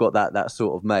like we've all got that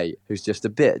sort of mate who's just a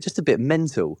bit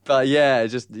mental. But yeah,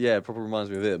 probably reminds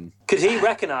me of him. Could he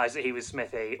recognise that he was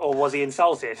Smithy, or was he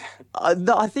insulted?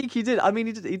 No, I think he did. I mean,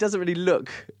 he doesn't really look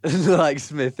like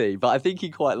Smithy, but I think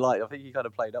he I think he kind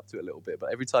of played up to it a little bit.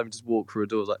 But every time he just walked through a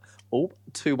door, I was like, oh,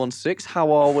 216,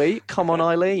 how are we? Come on,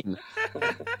 Eileen.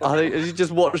 I think he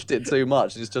just watched it too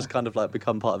much. It's just kind of like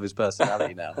become part of his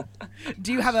personality now.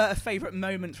 Do you have a favourite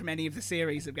moment from any of the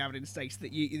series of Gavin and Stacey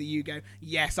that you go,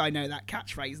 yes, I know that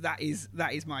catchphrase. That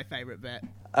is my favourite bit.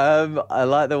 I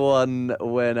like the one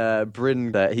when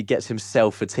Bryn he gets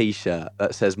himself a T-shirt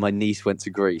that says "My niece went to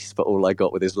Greece, but all I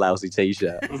got with his lousy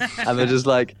T-shirt," and they're just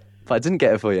like, "But I didn't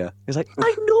get it for you." He's like,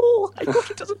 "I know, I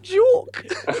got it as a joke."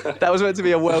 That was meant to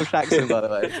be a Welsh accent, by the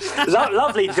way.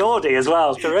 Lovely Geordie as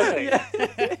well, terrific.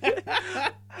 Yeah.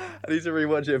 I need to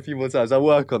rewatch it a few more times. I'll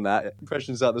work on that.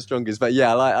 Impressions aren't the strongest, but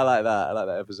yeah, I like that. I like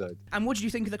that episode. And what did you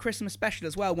think of the Christmas special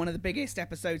as well? One of the biggest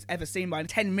episodes ever seen by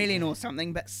 10 million or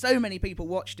something, but so many people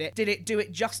watched it. Did it do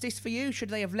it justice for you? Should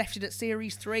they have left it at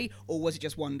series 3, or was it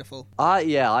just wonderful? I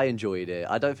enjoyed it.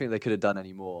 I don't think they could have done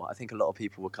any more. I think a lot of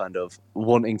people were kind of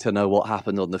wanting to know what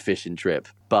happened on the fishing trip,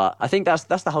 but I think that's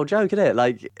the whole joke, isn't it?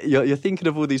 Like you're thinking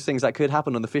of all these things that could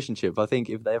happen on the fishing trip. I think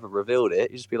if they ever revealed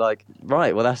it, you'd just be like,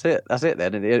 right, well that's it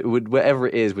then, and it would, whatever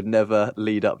it is, would never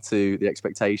lead up to the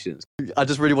expectations. I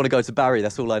just really want to go to Barry.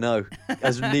 That's all I know.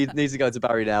 I need to go to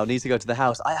Barry now. Need to go to the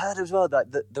house. I heard as well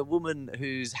that the woman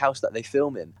whose house that they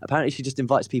film in, apparently she just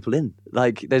invites people in.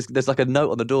 Like there's like a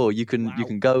note on the door. You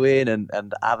can go in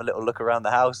and have a little look around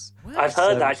the house. I've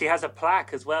heard that she has a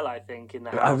plaque as well. I think in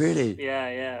the house. Oh really?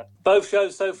 Yeah. Both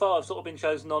shows so far have sort of been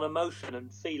chosen on emotion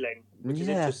and feeling, which is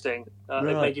interesting. Right.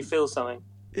 They've made you feel something.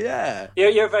 Yeah.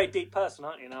 You're a very deep person,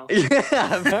 aren't you, now?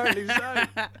 Yeah, apparently so.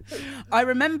 I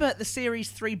remember the Series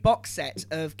 3 box set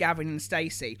of Gavin and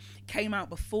Stacey came out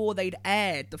before they'd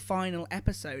aired the final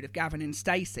episode of Gavin and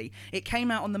Stacey. It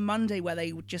came out on the Monday where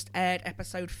they just aired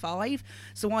episode 5.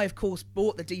 So I, of course,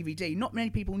 bought the DVD. Not many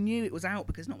people knew it was out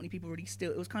because not many people really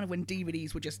still... It was kind of when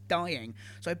DVDs were just dying.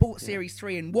 So I bought Series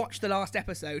 3 and watched the last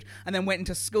episode and then went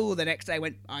into school the next day and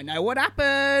went, I know what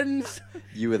happens.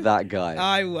 You were that guy.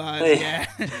 I was, yeah.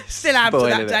 Still am to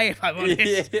that day, if I'm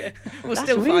honest. Yeah. We'll That's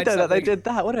still weird, find though, something. that they did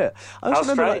that, wasn't it? I How just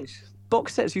remember strange.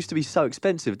 box sets used to be so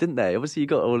expensive, didn't they? Obviously, you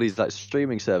got all these like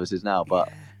streaming services now,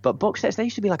 but box sets, they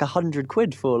used to be like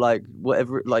 £100 for like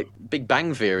whatever, like Big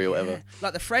Bang Theory or whatever.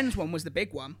 Like the Friends one was the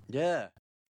big one. Yeah.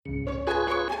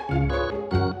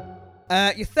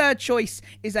 Your third choice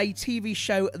is a TV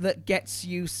show that gets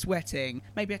you sweating.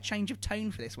 Maybe a change of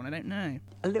tone for this one, I don't know.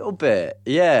 A little bit,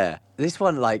 yeah. This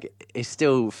one, like, is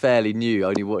still fairly new. I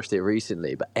only watched it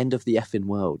recently, but End of the Effing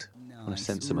World. I want to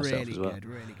censor myself as well.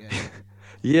 Really good.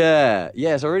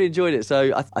 Yeah, so I really enjoyed it.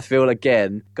 So I feel,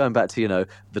 again, going back to,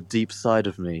 the deep side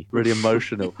of me, really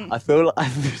emotional. I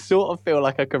sort of feel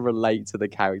like I can relate to the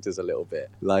characters a little bit.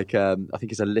 Like, I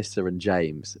think it's Alyssa and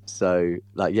James. So,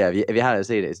 like, yeah, if you haven't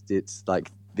seen it, it's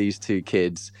like these two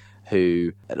kids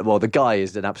who, well, the guy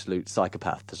is an absolute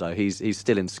psychopath. So he's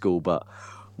still in school, but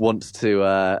wants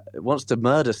to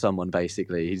murder someone,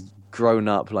 basically. He's grown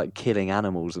up like killing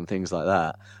animals and things like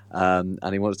that,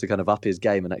 and he wants to kind of up his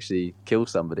game and actually kill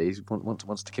somebody. He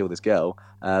wants to kill this girl,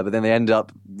 but then they end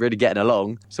up really getting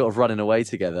along, sort of running away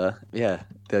together. Yeah,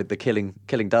 the killing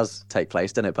does take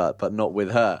place, doesn't it? But not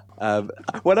with her.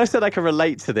 When I said I can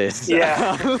relate to this,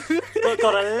 Yeah. It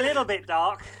got a little bit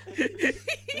dark.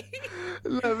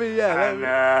 let me.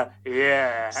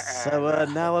 So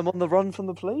now I'm on the run from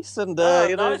the police, and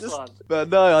nice one. But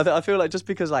no, I feel like just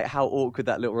because like how awkward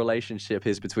that little relationship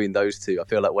is between those two, I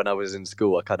feel like when I was in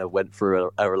school, I kind of went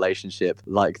through a relationship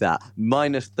like that,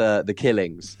 minus the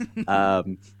killings,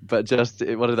 but just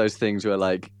one of those things where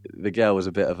like the girl was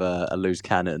a bit of a loose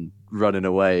cannon, running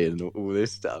away and all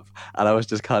this stuff, and I was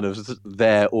just kind of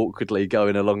there awkwardly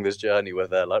going along this journey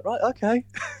with her, like, right, okay.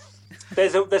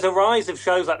 There's a rise of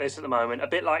shows like this at the moment, a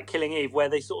bit like Killing Eve, where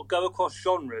they sort of go across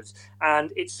genres,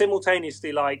 and it's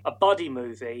simultaneously like a buddy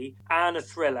movie and a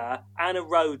thriller and a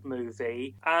road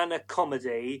movie and a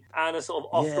comedy and a sort of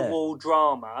off-the-wall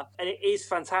drama, and it is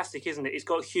fantastic, isn't it? It's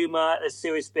got humour, a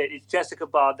serious bit. It's Jessica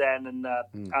Bardem and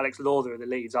Alex Lawther are the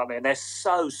leads, aren't they? And they're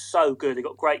so good. They've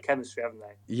got great chemistry, haven't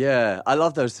they? Yeah, I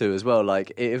love those two as well.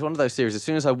 Like, it was one of those series, as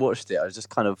soon as I watched it, I just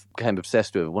kind of became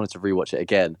obsessed with it, wanted to rewatch it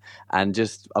again, and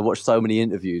I watched so many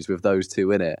interviews with those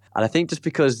two in it. And I think just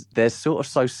because they're sort of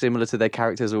so similar to their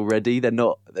characters already, they're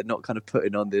not kind of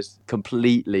putting on this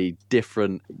completely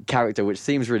different character, which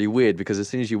seems really weird, because as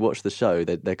soon as you watch the show,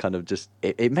 they're kind of just,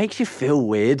 it makes you feel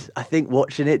weird. I think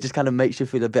watching it just kind of makes you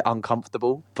feel a bit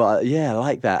uncomfortable. But yeah, I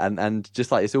like that. And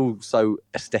just like, it's all so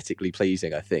aesthetically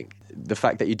pleasing, I think. The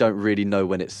fact that you don't really know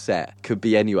when it's set could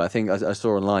be anywhere. I think I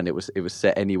saw online it was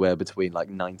set anywhere between like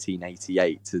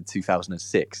 1988 to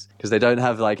 2006, because they don't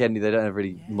have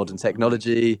really modern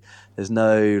technology. There's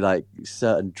no like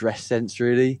certain dress sense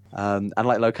really, and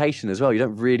like location as well. You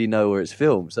don't really know where it's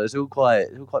filmed, so it's all quite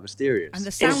mysterious. And the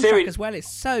soundtrack as well is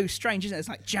so strange, isn't it? It's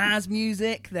like jazz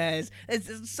music. There's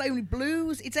so many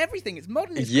blues. It's everything. It's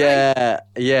modern. It's great.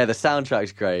 Yeah. The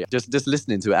soundtrack's great. Just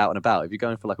listening to it out and about. If you're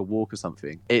going for like a walk or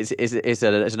something, it's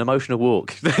an emotional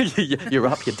walk. You're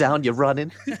up, you're down, you're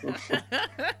running.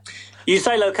 You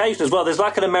say location as well. There's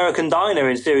like an American diner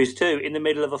in Series 2 in the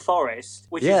middle of a forest,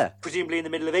 which is presumably in the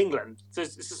middle of England. So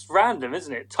it's just random,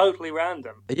 isn't it? Totally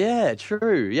random. Yeah,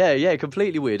 true. Yeah,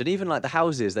 completely weird. And even like the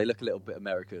houses, they look a little bit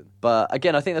American. But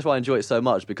again, I think that's why I enjoy it so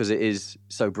much, because it is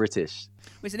so British.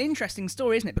 It's an interesting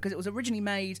story, isn't it? Because it was originally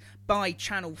made by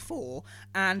Channel 4,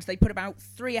 and they put about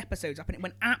 3 episodes up, and it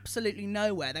went absolutely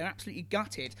nowhere. They were absolutely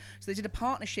gutted. So they did a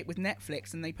partnership with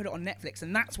Netflix, and they put it on Netflix,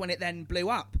 and that's when it then blew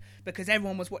up, because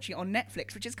everyone was watching it on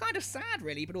Netflix, which is kind of sad,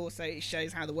 really, but also it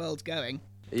shows how the world's going.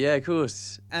 Yeah, of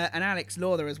course. And Alex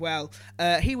Lawther as well.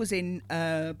 He was in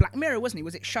Black Mirror, wasn't he?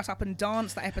 Was it Shut Up and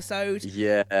Dance, that episode?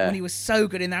 Yeah. And he was so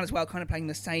good in that as well, kind of playing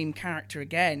the same character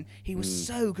again. He was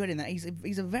so good in that. He's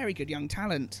a very good young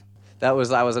talent. That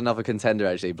was another contender,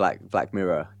 actually. Black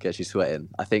Mirror gets you sweating.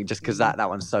 I think just because that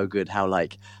one's so good, how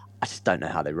like, I just don't know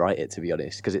how they write it, to be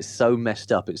honest, because it's so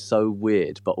messed up, it's so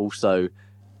weird, but also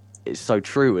it's so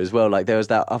true as well. Like, there was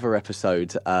that other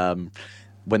episode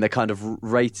when they're kind of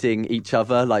rating each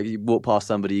other, like you walk past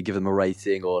somebody, you give them a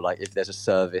rating, or like if there's a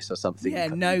service or something. Yeah,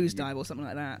 Nosedive or something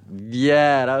like that.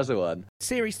 Yeah, that was the one.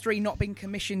 Series 3 not been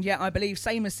commissioned yet, I believe.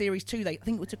 Same as Series 2. I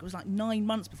think it was like 9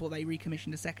 months before they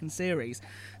recommissioned a second series.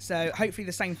 So hopefully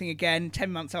the same thing again,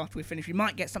 10 months after we finish. We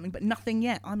might get something, but nothing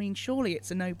yet. I mean, surely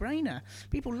it's a no-brainer.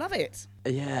 People love it.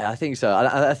 Yeah, I think so.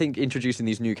 I think introducing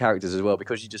these new characters as well,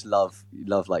 because you just love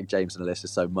like James and Alyssa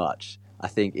so much. I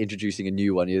think introducing a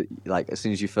new one, like as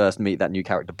soon as you first meet that new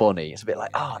character, Bonnie, it's a bit like,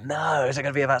 oh no, is it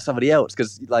going to be about somebody else?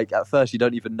 Because like at first you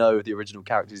don't even know if the original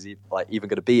character is like even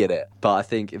going to be in it. But I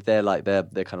think if they're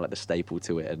kind of like the staple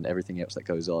to it, and everything else that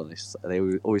goes on, they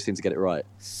always seem to get it right.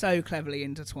 So cleverly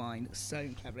intertwined, so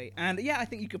cleverly. And yeah, I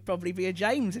think you could probably be a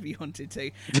James if you wanted to,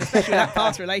 especially that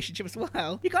past relationship as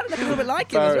well. You kind of look a little bit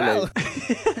like him as well.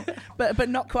 but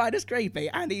not quite as creepy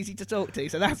and easy to talk to,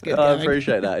 so that's good. I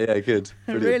appreciate that. Yeah, good.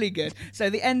 Brilliant. Really good. So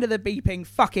the end of the beeping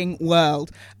fucking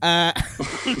world. As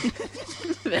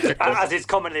it's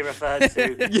commonly referred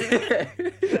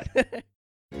to.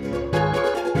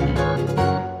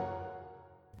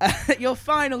 Your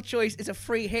final choice is a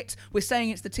free hit. We're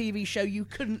saying it's the TV show you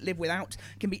couldn't live without.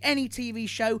 It can be any TV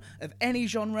show of any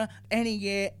genre, any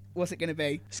year. What's it going to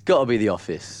be? It's got to be The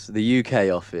Office, the UK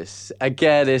Office.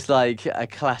 Again, it's like a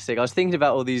classic. I was thinking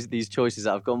about all these choices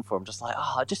that I've gone for. I'm just like,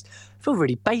 I just feel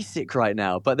really basic right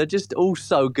now, but they're just all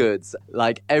so good.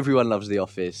 Like, everyone loves The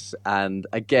Office. And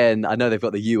again, I know they've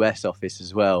got the US Office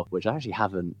as well, which I actually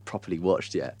haven't properly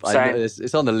watched yet.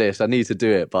 It's on the list. I need to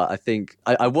do it, but I think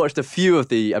I watched a few of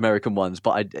the American ones,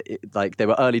 but they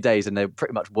were early days and they were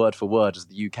pretty much word for word as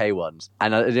the UK ones.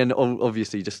 And then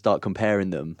obviously just start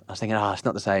comparing them. I was thinking, it's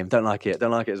not the same. Don't like it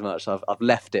as much. So I've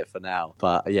left it for now.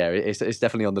 But yeah, it's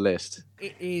definitely on the list.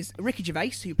 It is Ricky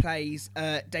Gervais who plays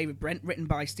David Brent, written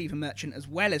by Stephen Merchant as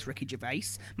well as Ricky Gervais.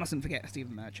 Mustn't forget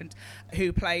Stephen Merchant,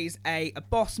 who plays a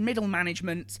boss, middle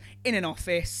management in an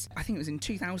office. I think it was in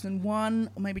 2001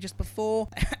 or maybe just before.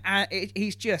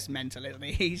 He's just mental, isn't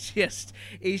he? He's just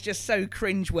so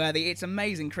cringeworthy. It's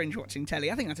amazing cringe watching telly.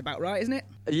 I think that's about right, isn't it?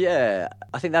 Yeah,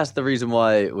 I think that's the reason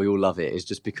why we all love it, is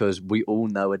just because we all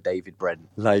know a David Brent.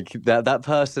 Like that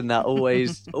person that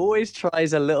always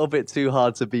tries a little bit too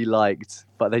hard to be liked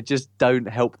but they just don't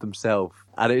help themselves.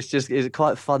 And it's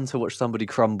quite fun to watch somebody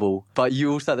crumble, but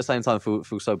you also at the same time feel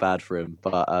so bad for him.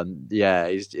 But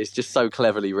it's just so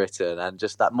cleverly written, and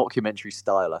just that mockumentary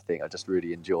style, I think I just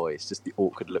really enjoy. It's just the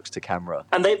awkward looks to camera.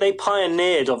 And they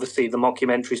pioneered, obviously, the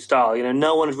mockumentary style. You know,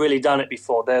 no one had really done it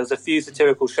before. There was a few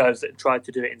satirical shows that tried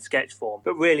to do it in sketch form,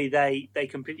 but really they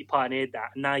completely pioneered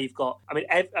that. And now you've got,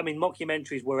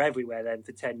 mockumentaries were everywhere then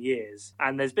for 10 years,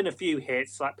 and there's been a few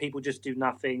hits like People Just Do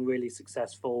Nothing, really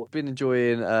successful. Been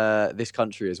enjoying This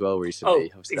Country as well recently.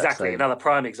 Oh, exactly, another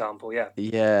prime example.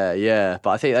 Yeah, but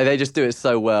I think they just do it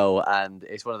so well, and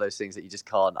it's one of those things that you just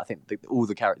can't. I think all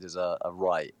the characters are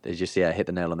right. They just hit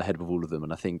the nail on the head with all of them,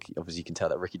 and I think obviously you can tell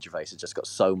that Ricky Gervais has just got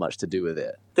so much to do with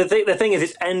it. The thing is,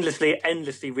 it's endlessly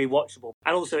rewatchable,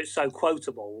 and also it's so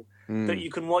quotable that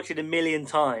you can watch it a million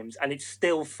times and it's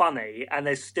still funny, and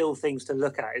there's still things to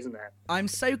look at, isn't there? I'm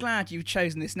so glad you've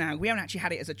chosen this now. We haven't actually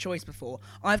had it as a choice before.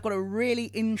 I've got a really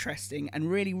interesting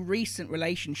and really recent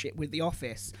relationship with The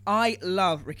Office. I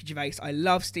love Ricky Gervais. I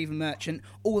love Stephen Merchant.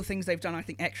 All the things they've done, I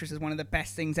think Extras is one of the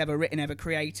best things ever written, ever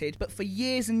created. But for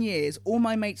years and years, all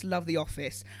my mates love The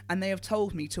Office, and they have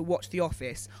told me to watch The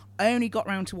Office. I only got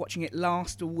round to watching it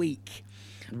last week.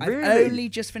 Really? I've only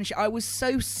just finished it. I was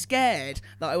so scared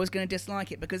that I was going to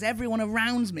dislike it because everyone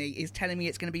around me is telling me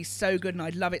it's going to be so good and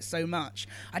I'd love it so much.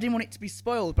 I didn't want it to be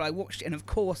spoiled, but I watched it and of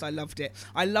course I loved it.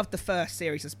 I loved the first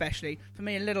series especially. For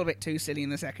me, a little bit too silly in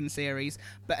the second series,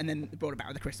 and then brought about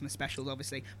with the Christmas specials,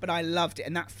 obviously. But I loved it,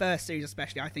 and that first series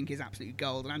especially I think is absolute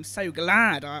gold, and I'm so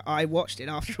glad I watched it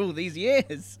after all these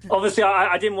years. Obviously,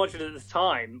 I didn't watch it at the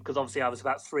time because obviously I was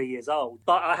about 3 years old,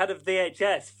 but I had a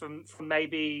VHS from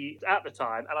maybe at the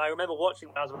time. And I remember watching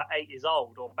it when I was about 8 yeyears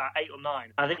old, or about 8 or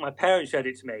 9. I think my parents showed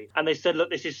it to me, and they said, "Look,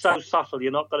 this is so subtle.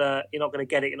 You're not gonna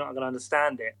get it. You're not gonna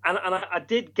understand it." And I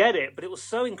did get it, but it was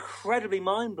so incredibly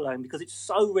mind blowing because it's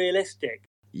so realistic.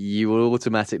 You will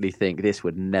automatically think this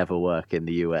would never work in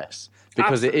the US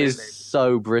because Absolutely. It is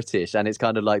so British, and it's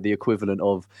kind of like the equivalent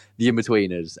of the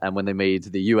In-Betweeners. And when they made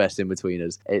the US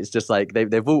In-Betweeners, it's just like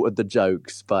they've altered the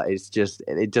jokes, but it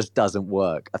just doesn't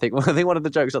work. I think one of the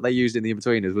jokes that they used in the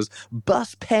In-Betweeners was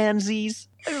bus pansies.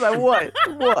 I was like,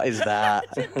 what is that?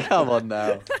 Come on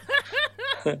now.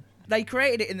 They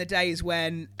created it in the days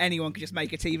when anyone could just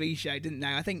make a TV show, didn't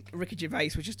they? I think Ricky Gervais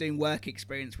was just doing work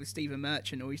experience with Stephen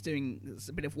Merchant, or he's doing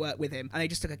a bit of work with him, and they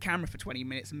just took a camera for 20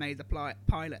 minutes and made the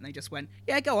pilot, and they just went,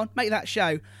 yeah, go on, make that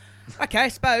show. Okay, I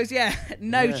suppose, yeah.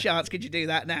 No chance could you do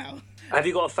that now. Have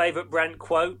you got a favourite Brent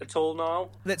quote at all,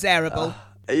 Niall? That's airable.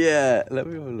 Yeah, let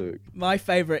me have a look. My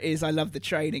favourite is I love the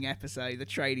training episode, the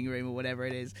training room or whatever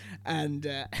it is, and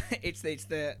it's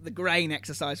the grain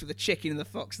exercise with the chicken and the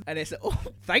fox, and it's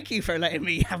thank you for letting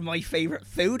me have my favourite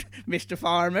food, Mr.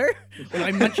 Farmer, when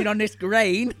I'm munching on this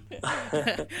grain.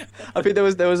 I think there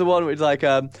was one which like you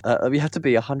have to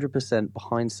be 100%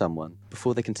 behind someone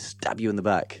before they can stab you in the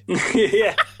back.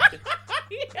 Yeah.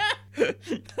 Yeah.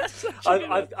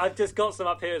 I've just got some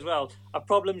up here as well. A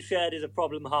problem shared is a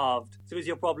problem halved. So is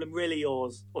your problem really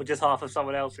yours or just half of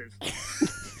someone else's?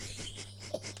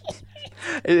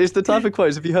 It's the type of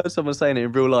quotes, if you heard someone saying it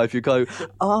in real life, you go,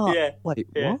 wait,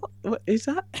 yeah. What? Is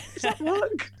that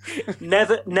work?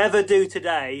 Never do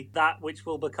today that which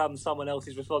will become someone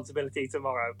else's responsibility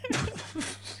tomorrow.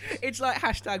 It's like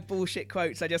hashtag bullshit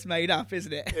quotes I just made up,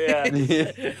 isn't it?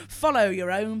 Yeah. Follow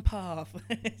your own path.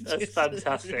 That's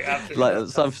fantastic. Absolutely Like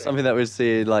fantastic. something that we'd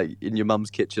see like in your mum's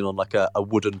kitchen on like a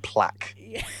wooden plaque.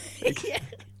 Yeah.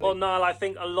 Well, Niall, I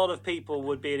think a lot of people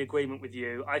would be in agreement with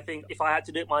you. I think if I had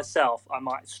to do it myself, I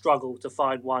might struggle to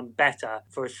find one better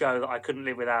for a show that I couldn't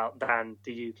live without than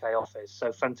the UK Office.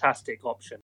 So fantastic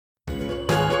option.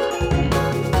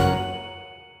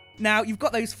 Now, you've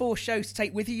got those 4 shows to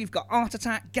take with you. You've got Art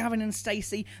Attack, Gavin and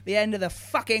Stacey, The End of the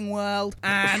Fucking World,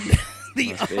 and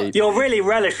You're really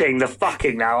relishing the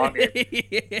fucking now, aren't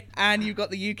you? And you've got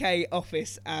the UK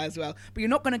Office as well. But you're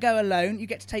not going to go alone. You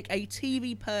get to take a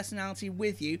TV personality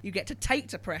with you. You get to take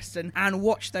to Preston and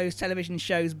watch those television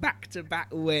shows back to back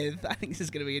with. I think this is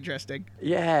going to be interesting.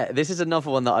 Yeah, this is another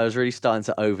one that I was really starting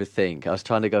to overthink. I was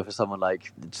trying to go for someone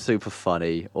like super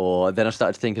funny, or then I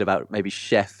started thinking about maybe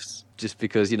chefs. Just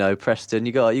because, you know, Preston,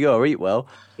 you got to eat well.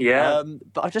 Yeah.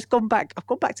 But I've gone back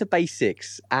to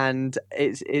basics, and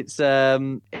it's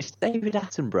David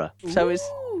Attenborough. So it's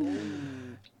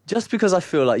just because I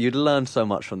feel like you'd learn so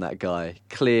much from that guy.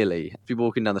 Clearly, if you're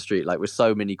walking down the street like with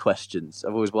so many questions,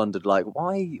 I've always wondered like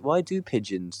why do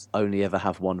pigeons only ever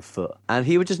have one foot? And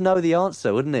he would just know the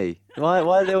answer, wouldn't he?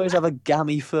 Why do they always have a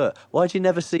gammy foot? Why do you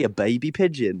never see a baby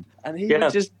pigeon? And he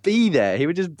would just be there. He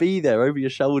would just be there over your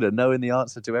shoulder, knowing the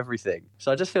answer to everything.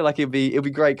 So I just feel like it'd be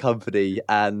great company,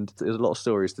 and there's a lot of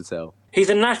stories to tell. He's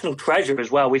a national treasure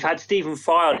as well. We've had Stephen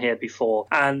Fry on here before,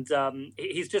 and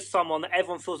he's just someone that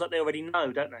everyone feels like they already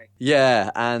know, don't they?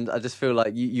 Yeah, and I just feel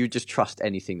like you just trust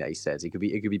anything that he says. He could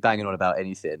be banging on about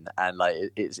anything, and like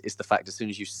it's the fact as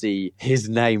soon as you see his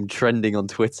name trending on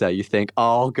Twitter, you think,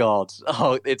 oh God,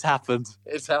 it's happened.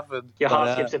 Your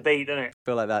heart skips a beat, doesn't it? I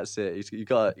feel like that's it. You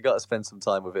got to spend some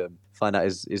time with him, find out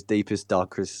his deepest,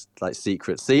 darkest like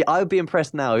secrets. See, I would be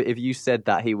impressed now if you said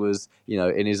that he was,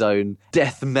 in his own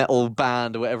death metal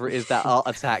band or whatever it is that Art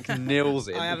Attack nails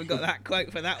in. I haven't got that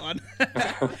quote for that one.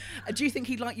 Do you think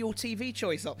he'd like your TV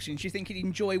choice options? Do you think he'd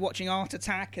enjoy watching Art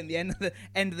Attack and the end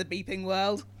of the beeping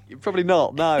world? Probably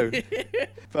not, no.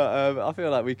 But I feel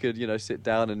like we could, sit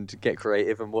down and get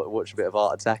creative and watch a bit of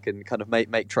Art Attack and kind of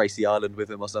make Tracy Island with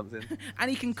him or something. And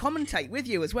he can commentate with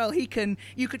you as well. You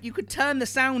could turn the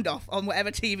sound off on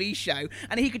whatever TV show,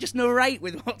 and he could just narrate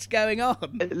with what's going on.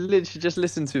 Literally, just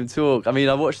listen to him talk. I mean,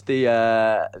 I watched the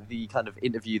kind of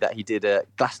interview that he did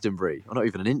at Glastonbury. Or not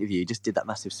even an interview. He just did that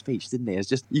massive speech, didn't he? It's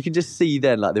just, you can just see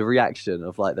then like the reaction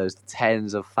of like those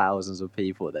tens of thousands of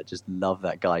people that just love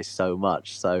that guy so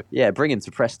much. So yeah, bring him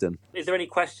to Preston. Is there any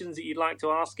questions that you'd like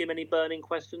to ask him? Any burning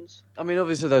questions? I mean,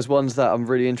 obviously those ones that I'm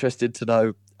really interested to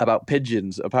know about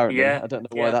pigeons, apparently. Yeah, I don't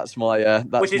know why that's my...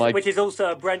 Which is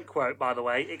also a Brent quote, by the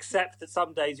way, except that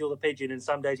some days you're the pigeon and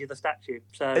some days you're the statue.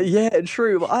 So yeah,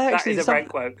 true. But that is a Brent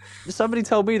quote. Somebody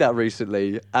told me that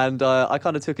recently, and I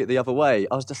kind of took it the other way.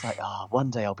 I was just like, one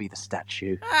day I'll be the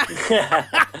statue.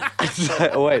 It's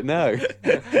like, oh, wait, no.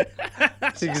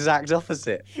 It's the exact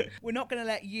opposite. We're not going to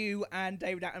let you and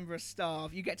David Attenborough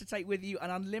starve. You get to take with you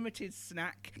an unlimited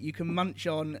snack you can munch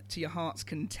on to your heart's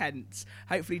content.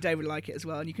 Hopefully David will like it as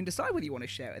well, and you can decide whether you want to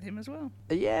share it with him as well.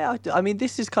 Yeah, I mean,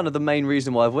 this is kind of the main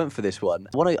reason why I went for this one.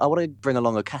 I want to bring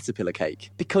along a caterpillar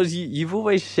cake, because you've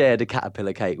always shared a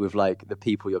caterpillar cake with like the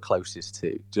people you're closest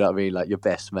to. Do you know what I mean? Like your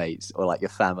best mates or like your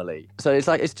family. So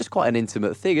it's just quite an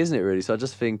intimate thing, isn't it? Really. So I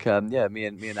just think, me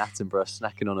and Attenborough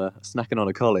snacking on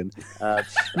a Colin.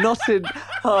 Not in.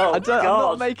 I'm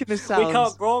not making this sound. We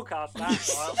can't broadcast that.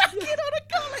 Snacking on a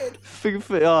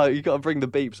Colin. You got to bring the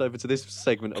beeps over to this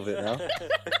segment of it now.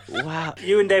 Wow.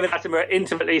 You and David Attenborough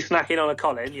intimately snacking on a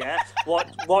Colin, yeah,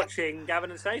 watching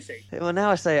Gavin and Stacey. Well, now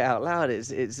I say it out loud,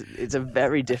 it's a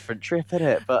very different trip, isn't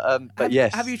it? But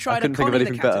yes. Have you tried a Connie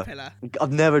the caterpillar? Better.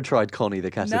 I've never tried Connie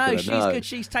the caterpillar. No, she's good.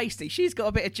 She's tasty. She's got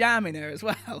a bit of jam in her as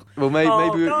well. Well, maybe.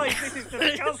 Guys, this is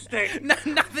disgusting.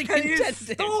 Nothing Can intended.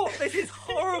 You stop? This is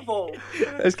horrible.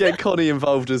 Let's get Connie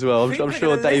involved as well. I'm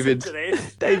sure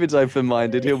David's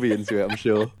open-minded. He'll be into it, I'm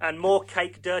sure. And more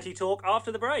cake dirty talk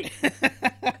after the break.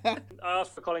 I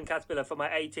asked for Colin Caterpillar for my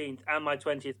 18th and my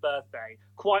 20th birthday,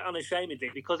 quite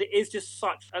unashamedly, because it is just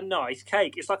such a nice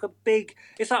cake. It's like a big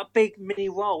mini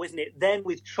roll, isn't it? Then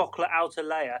with chocolate outer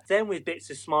layer, then with bits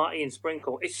of Smartie and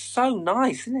sprinkle. It's so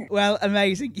nice, isn't it? Well,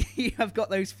 amazing. You have got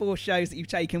those 4 shows that you've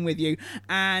taken with you,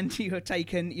 and you have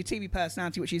taken your TV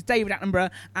personality, which is David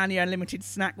Attenborough, and your unlimited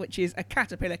snack, which is a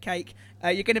caterpillar cake.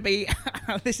 You're going to be,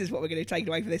 this is what we're going to take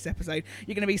away for this episode,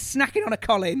 you're going to be snacking on a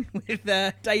Colin with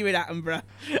David Attenborough.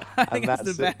 I think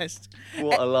that's the best.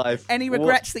 What a life. Any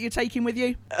regrets that you're taking with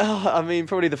you? I mean,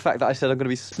 probably the fact that I said I'm going to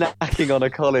be snacking on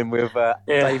a Colin with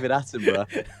David Attenborough.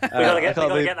 We've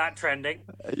got to get that trending.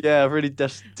 Yeah, I've really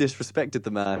disrespected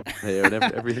the man here and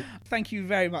everything. Thank you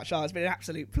very much, Art. It's been an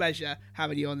absolute pleasure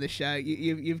having you on this show.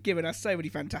 You've given us so many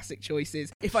fantastic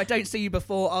choices. If I don't see you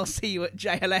before, I'll see you at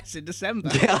JLS in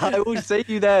December. Yeah, I will see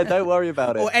you there. Don't worry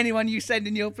about it. Or anyone you send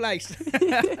in your place.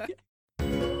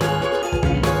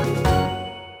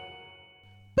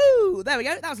 Boo! There we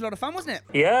go. That was a lot of fun, wasn't it?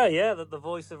 Yeah. The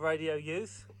voice of Radio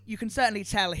Youth. You can certainly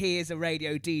tell he is a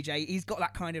radio DJ. He's got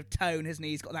that kind of tone, hasn't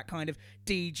he? He's got that kind of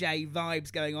DJ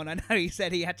vibes going on. I know he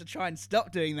said he had to try and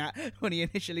stop doing that when he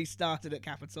initially started at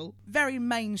Capital. Very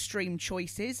mainstream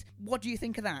choices. What do you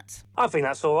think of that? I think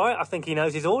that's all right. I think he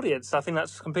knows his audience. I think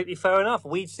that's completely fair enough.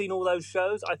 We've seen all those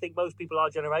shows. I think most people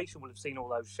our generation will have seen all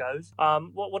those shows.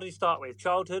 What did he start with?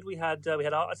 Childhood. We had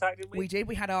Art Attack, didn't we? We did.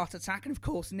 We had Art Attack, and of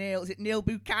course Neil. Is it Neil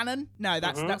Buchanan? No,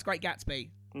 that's Great Gatsby.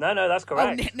 No, that's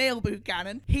correct. Oh, Neil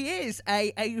Buchanan. He is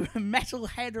a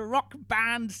metalhead rock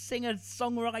band singer,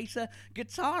 songwriter,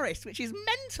 guitarist, which is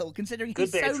mental considering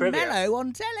he's so mellow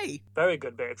on telly. Very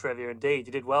good bit of trivia indeed.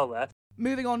 You did well there.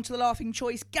 Moving on to the laughing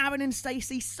choice, Gavin and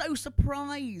Stacey, so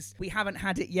surprised we haven't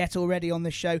had it yet already on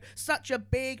the show. Such a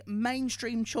big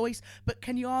mainstream choice, but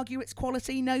can you argue its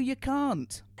quality? No, you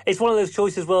can't. It's one of those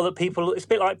choices as well that people, it's a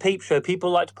bit like Peep Show,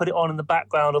 people like to put it on in the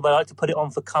background, or they like to put it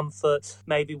on for comfort,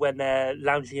 maybe when they're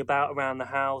lounging about around the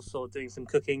house or doing some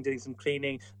cooking, doing some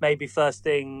cleaning, maybe first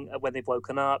thing when they've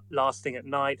woken up, last thing at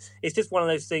night. It's just one of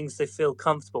those things they feel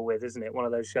comfortable with, isn't it? One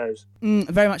of those shows.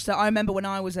 Very much so. I remember when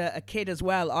I was a kid as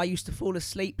well, I used to fall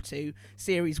asleep to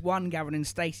Series 1, Gavin and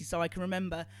Stacey, so I can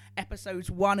remember episodes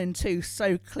 1 and 2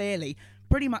 so clearly.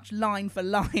 Pretty much line for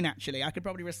line, actually. I could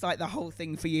probably recite the whole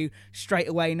thing for you straight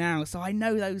away now. So I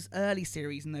know those early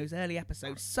series and those early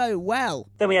episodes so well.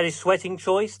 Then we had his sweating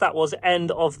choice. That was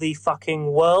End of the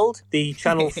Fucking World, the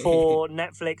Channel 4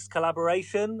 Netflix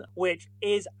collaboration, which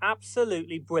is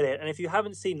absolutely brilliant. And if you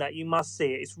haven't seen that, you must see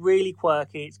it. It's really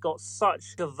quirky. It's got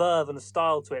such a verve and a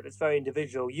style to it that's very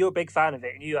individual. You're a big fan of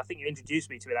it, and I think you introduced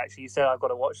me to it, actually. You said, I've got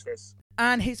to watch this.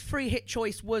 And his free hit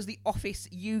choice was The Office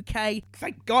UK.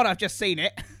 Thank God I've just seen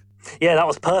it. Yeah, that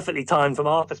was perfectly timed from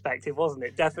our perspective, wasn't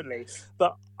it? Definitely.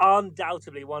 But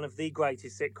undoubtedly one of the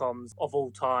greatest sitcoms of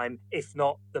all time, if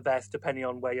not the best, depending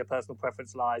on where your personal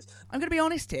preference lies. I'm going to be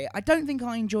honest here. I don't think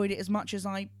I enjoyed it as much as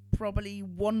I probably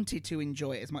wanted to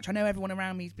enjoy it as much. I know everyone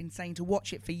around me has been saying to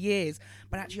watch it for years,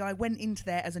 but actually I went into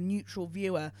there as a neutral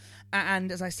viewer,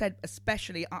 and as I said,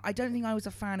 especially, I don't think I was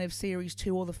a fan of Series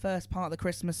 2 or the first part of the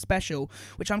Christmas special,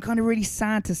 which I'm kind of really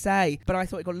sad to say, but I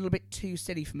thought it got a little bit too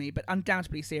silly for me, but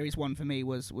undoubtedly Series 1 for me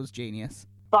was genius.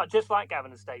 But just like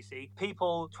Gavin and Stacey,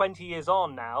 people 20 years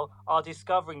on now are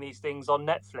discovering these things on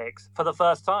Netflix for the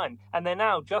first time. And they're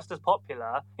now just as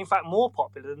popular, in fact more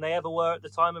popular than they ever were at the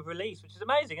time of release, which is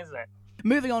amazing, isn't it?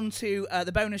 Moving on to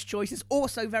the bonus choices,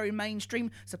 also very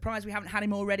mainstream. Surprised we haven't had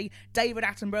him already. David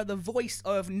Attenborough, the voice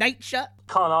of nature.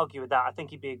 Can't argue with that. I think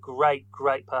he'd be a great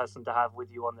person to have with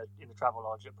you in the travel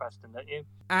lodge at Preston, don't you?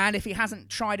 And if he hasn't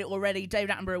tried it already,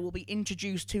 David Attenborough will be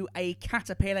introduced to a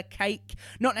caterpillar cake.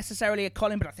 Not necessarily a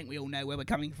Colin, but I think we all know where we're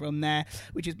coming from there,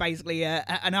 which is basically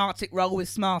an Arctic roll with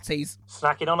Smarties.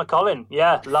 Snacking on a Colin,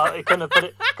 yeah. Couldn't have put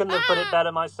it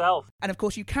better myself. And of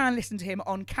course, you can listen to him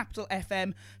on Capital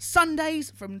FM Sundays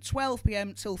from 12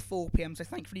 p.m. till 4 p.m. So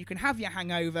thankfully you can have your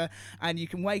hangover and you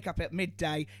can wake up at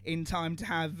midday in time to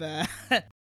have,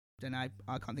 don't know,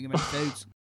 I can't think of any foods.